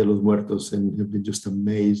celebrating Dia de los Muertos, and have been just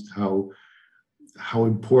amazed how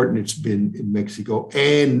important it's been in Mexico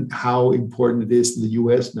and how important it is in the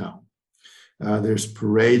U.S. now. There's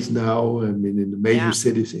parades now. I mean, in the major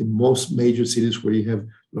cities, in most major cities where you have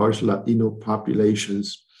large Latino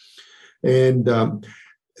populations. And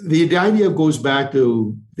the idea goes back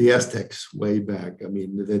to the Aztecs way back. I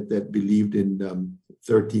mean, that believed in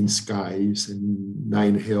 13 skies and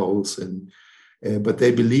 9 hills. But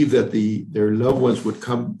they believed that their loved ones would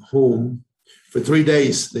come home for 3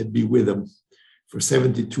 days. They'd be with them for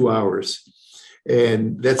 72 hours.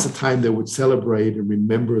 And that's the time they would celebrate and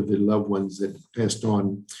remember the loved ones that passed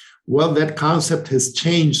on. Well, that concept has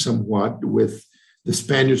changed somewhat with the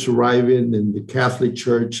Spaniards arriving and the Catholic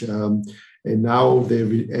Church. And now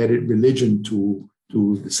they've added religion to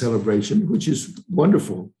the celebration, which is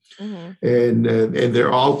wonderful. Mm-hmm. And there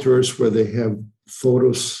are altars where they have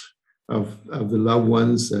photos of the loved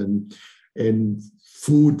ones and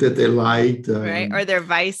food that they liked, right? Or their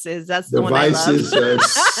vices. That's the one vices, I love.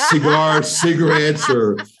 Cigars, cigarettes,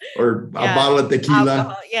 or a bottle of tequila.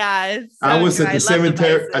 Alcohol. Yeah, so I was at the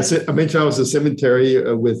cemetery. I mentioned I was at the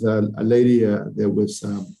cemetery with a lady that was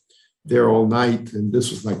there all night, and this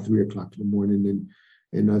was like 3 o'clock in the morning.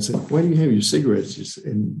 And I said, "Why do you have your cigarettes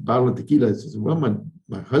and bottle of tequila?" She said, "Well,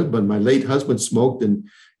 my late husband smoked and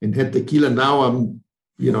had tequila. Now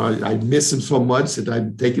I miss him so much that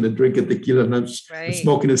I'm taking a drink of tequila and I'm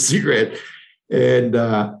smoking a cigarette." And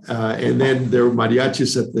then there were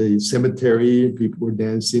mariachis at the cemetery. People were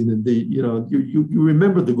dancing, and you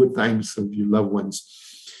remember the good times of your loved ones.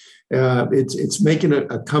 It's making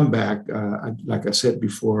a comeback, like I said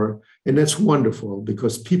before, and that's wonderful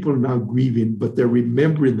because people are now grieving, but they're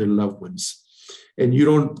remembering their loved ones, and you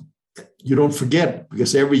don't forget,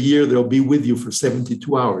 because every year they'll be with you for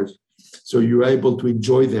 72 hours. So you're able to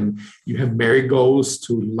enjoy them. You have marigolds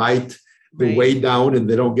to light the way down, and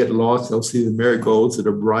they don't get lost. They'll see the marigolds that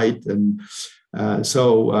are bright. And so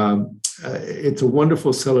it's a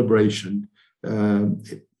wonderful celebration.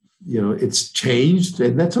 It's changed,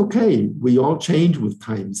 and that's okay. We all change with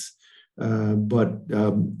times. But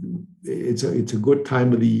it's a good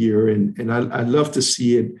time of the year. And I love to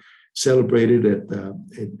see it celebrated at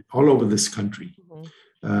all over this country.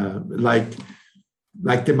 Like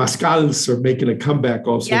the temazcals are making a comeback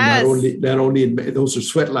also. Yes. Not only those are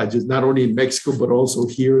sweat lodges, not only in Mexico but also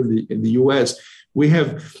here in the U.S. We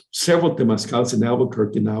have several temazcals in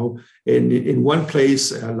Albuquerque now. And in one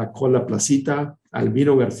place, La Cola Placita,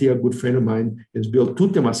 Albino Garcia, a good friend of mine, has built two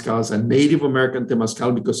temazcals, a Native American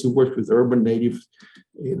temazcal because he works with urban natives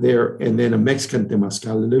there, and then a Mexican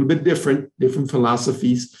temazcal, a little bit different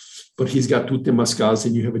philosophies, but he's got two temazcals,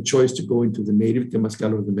 and you have a choice to go into the native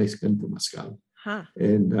temazcal or the Mexican temazcal. Huh.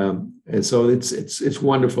 And so it's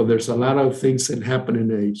wonderful. There's a lot of things that happen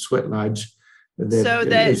in a sweat lodge. So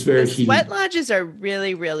the sweat lodges are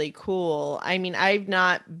really, really cool. I mean, I've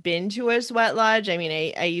not been to a sweat lodge. I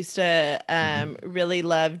mean, I used to really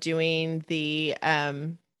love doing the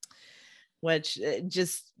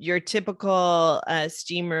just your typical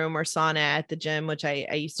steam room or sauna at the gym, which I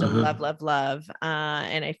used to love.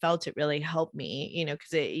 And I felt it really helped me,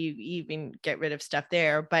 because you even get rid of stuff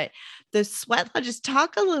there. But the sweat lodges,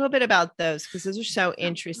 talk a little bit about those, because those are so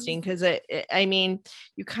interesting. Because I mean,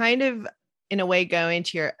 you kind of, in a way, go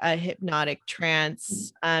into a hypnotic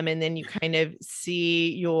trance, and then you kind of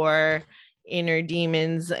see your inner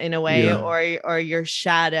demons in a way, or your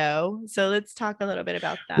shadow. So let's talk a little bit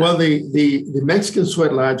about that. Well, the Mexican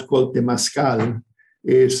sweat lodge called temazcal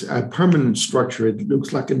is a permanent structure. It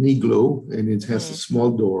looks like an igloo, and it has a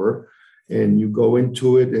small door, and you go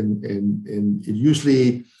into it, and it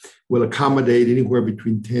usually will accommodate anywhere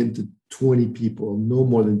between 10 to 20 people, no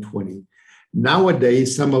more than 20.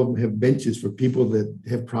 Nowadays, some of them have benches for people that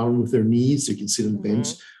have problems with their knees. You can sit on the bench.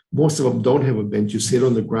 Most of them don't have a bench. You sit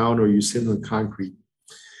on the ground or you sit on the concrete.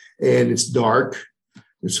 And it's dark.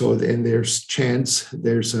 And there's chants.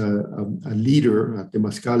 There's a leader, a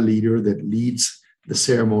temazcal leader that leads the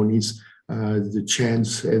ceremonies, the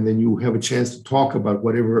chants, and then you have a chance to talk about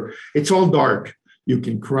whatever. It's all dark. You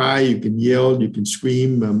can cry, you can yell, you can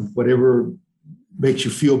scream, whatever makes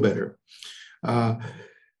you feel better. And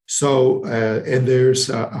there's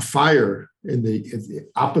a fire in the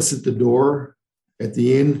opposite the door at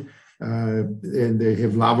the end, and they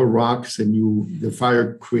have lava rocks, and the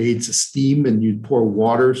fire creates a steam, and you pour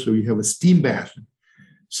water, so you have a steam bath.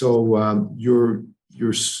 So you're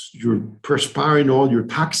perspiring all your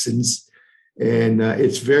toxins, and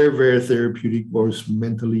it's very, very therapeutic, both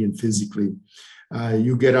mentally and physically.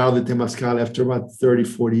 You get out of the temazcal after about 30,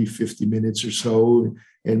 40, 50 minutes or so,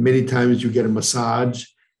 and many times you get a massage.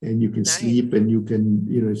 And you can sleep, and you can,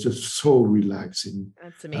 it's just so relaxing.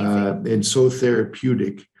 That's amazing. And so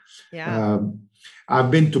therapeutic. Yeah. I've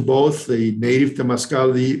been to both the native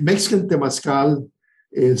temazcal. The Mexican temazcal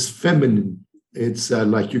is feminine. It's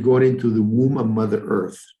like you're going into the womb of Mother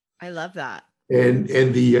Earth. I love that. And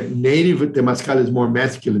the native temazcal is more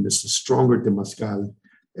masculine. It's a stronger temazcal.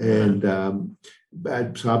 And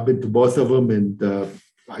so I've been to both of them, and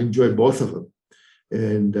I enjoy both of them.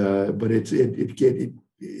 And but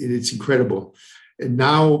it's incredible. And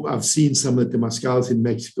now I've seen some of the temazcals in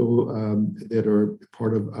Mexico that are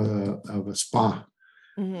part of a spa.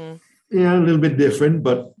 Yeah, a little bit different,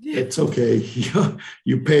 but it's okay.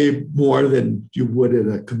 You pay more than you would at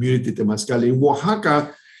a community temazcal. In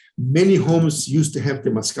Oaxaca, many homes used to have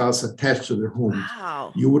temazcals attached to their homes.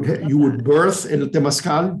 Wow. You would birth in a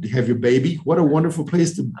temazcal, have your baby. What a wonderful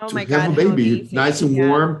place to have a baby. Nice and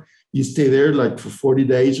warm. You stay there like for 40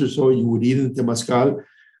 days or so. You would eat in the temazcal.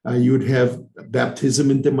 You would have baptism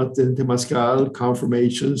in temazcal,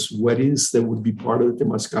 confirmations, weddings that would be part of the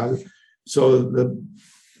temazcal. So the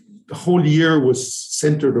whole year was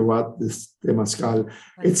centered around this temazcal.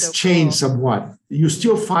 It's so changed somewhat. You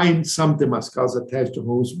still find some temazcals attached to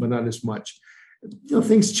homes, but not as much.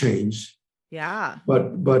 Things change. Yeah.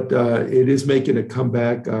 But it is making a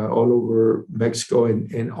comeback all over Mexico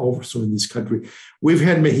and also in this country. We've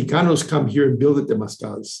had Mexicanos come here and build the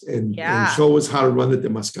temazcals and show us how to run the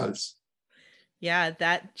temazcals. Yeah,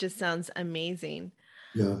 that just sounds amazing.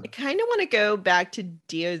 Yeah. I kind of want to go back to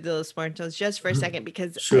Dia de los Muertos just for a second,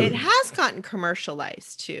 because it has gotten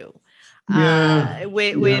commercialized too.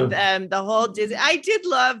 With the whole Disney. I did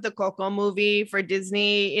love the Coco movie for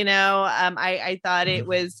Disney. I thought it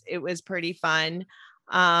was pretty fun.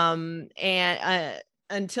 And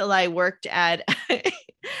until I worked at a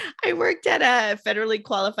federally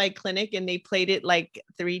qualified clinic, and they played it like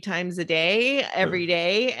 3 times a day, every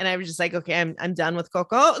day, and I was just like, okay, I'm done with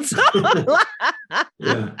Coco. So,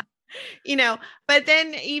 but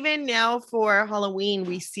then even now for Halloween,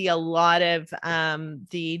 we see a lot of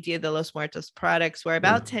the Dia de los Muertos products, where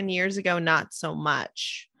about 10 years ago, not so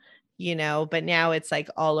much. but now it's like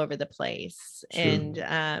all over the place. Sure. And,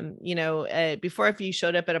 before, if you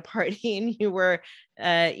showed up at a party and you were,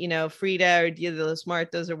 Frida or Dia de los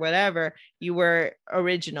Muertos or whatever, you were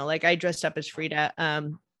original. Like I dressed up as Frida,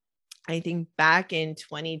 I think back in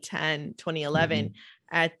 2010, 2011,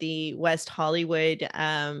 at the West Hollywood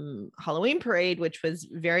Halloween parade, which was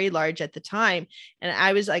very large at the time. And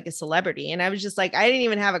I was like a celebrity. And I was just like, I didn't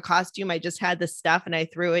even have a costume. I just had the stuff and I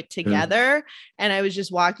threw it together. And I was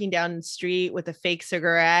just walking down the street with a fake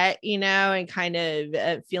cigarette, and kind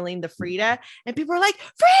of feeling the Frida. And people were like,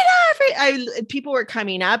 Frida! People were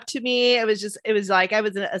coming up to me. It was like I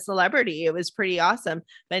was a celebrity. It was pretty awesome.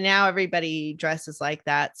 But now everybody dresses like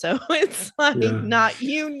that. So it's like not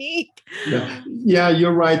unique. Yeah,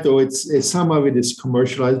 you're right, though. It's some of it is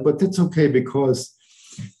commercialized, but that's okay because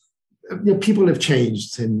people have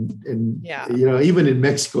changed, and even in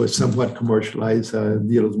Mexico, it's somewhat commercialized. Dia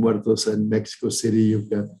de los Muertos in Mexico City, you've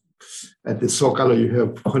got at the Zócalo, you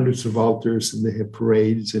have hundreds of altars and they have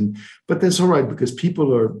parades, but that's all right because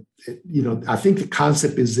people are, I think the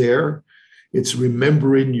concept is there. It's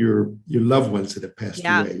remembering your loved ones that have passed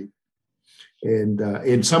away. And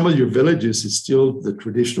in some of your villages, it's still the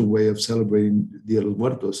traditional way of celebrating Dia de los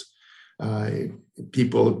Muertos.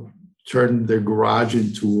 People turn their garage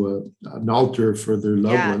into an altar for their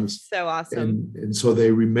loved ones. So awesome. And so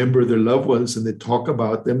they remember their loved ones and they talk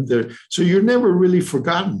about them. So you're never really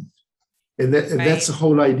forgotten. And that's the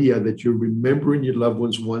whole idea, that you're remembering your loved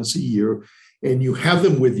ones once a year and you have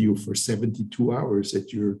them with you for 72 hours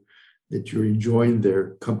that you're enjoying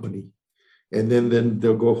their company. And then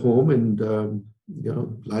they'll go home and,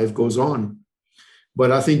 life goes on.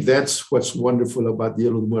 But I think that's what's wonderful about Dia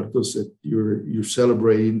de los Muertos, that you're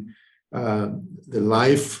celebrating the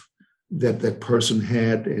life that person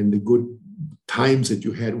had and the good times that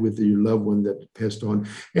you had with your loved one that passed on.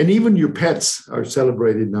 And even your pets are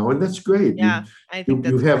celebrated now, and that's great. Yeah, I think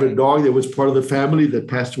you have a dog that was part of the family that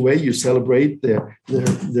passed away. You celebrate their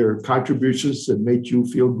contributions that made you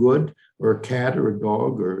feel good, or a cat or a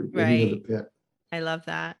dog or any other pet. I love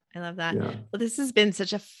that. Yeah. Well, this has been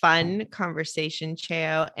such a fun conversation,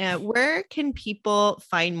 Cheo. And where can people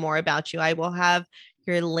find more about you? I will have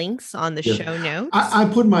your links on the show notes. I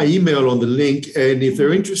put my email on the link. And if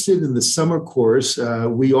they're interested in the summer course,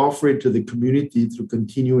 we offer it to the community through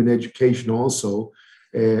continuing education also,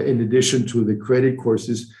 in addition to the credit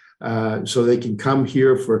courses. So they can come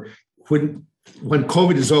here for when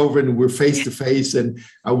COVID is over and we're face to face, and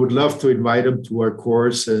I would love to invite them to our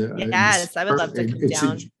course. Yes, I would love to come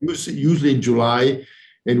down. It's usually in July,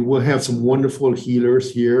 and we'll have some wonderful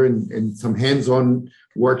healers here and some hands-on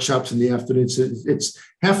workshops in the afternoons. It's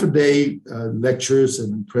half a day lectures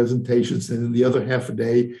and presentations, and then the other half a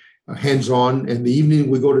day hands-on. And the evening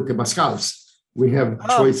we go to Temazcals. We have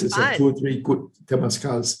choices of 2 or 3 good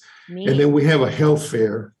Temazcals. Neat. And then we have a health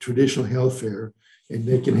fair, traditional health fair, and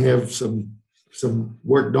they can have some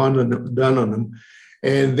work done on them.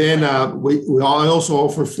 And then I also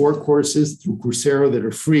offer 4 courses through Coursera that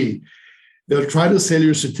are free. They'll try to sell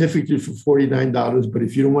your certificate for $49, but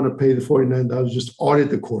if you don't want to pay the $49, just audit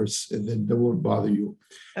the course, and then they won't bother you.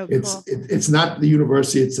 Oh, cool. It's not the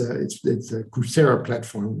university; it's a Coursera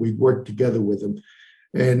platform. We work together with them,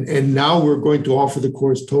 and now we're going to offer the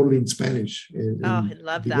course totally in Spanish. I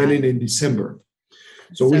love that. Beginning in December.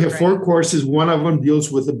 So we have 4 courses. One of them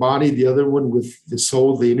deals with the body, the other one with the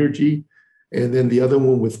soul, the energy, and then the other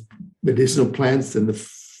one with medicinal plants, and the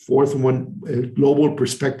 4th one, global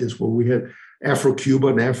perspectives, where we have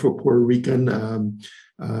Afro-Cuban, Afro-Puerto Rican,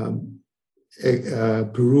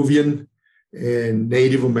 Peruvian, and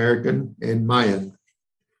Native American, and Mayan.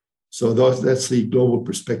 So that's the global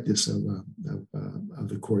perspectives of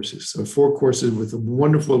the courses. So 4 courses with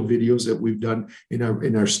wonderful videos that we've done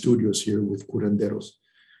in our studios here with curanderos.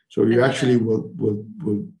 So you actually will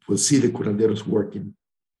see the curanderos working.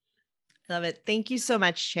 Love it. Thank you so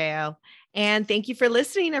much, Cheo. And thank you for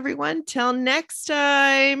listening, everyone. Till next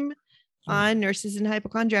time on Nurses and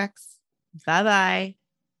Hypochondriacs. Bye-bye.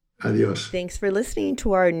 Adios. Thanks for listening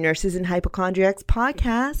to our Nurses and Hypochondriacs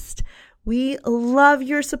podcast. We love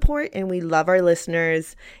your support and we love our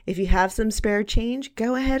listeners. If you have some spare change,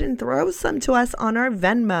 go ahead and throw some to us on our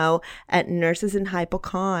Venmo at Nurses and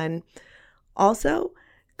Hypochon. Also,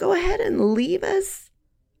 go ahead and leave us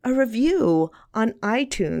a review on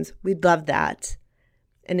iTunes. We'd love that.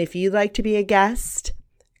 And if you'd like to be a guest,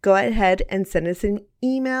 go ahead and send us an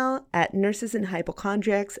email at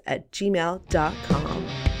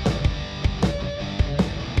nursesandhypochondriacs@gmail.com.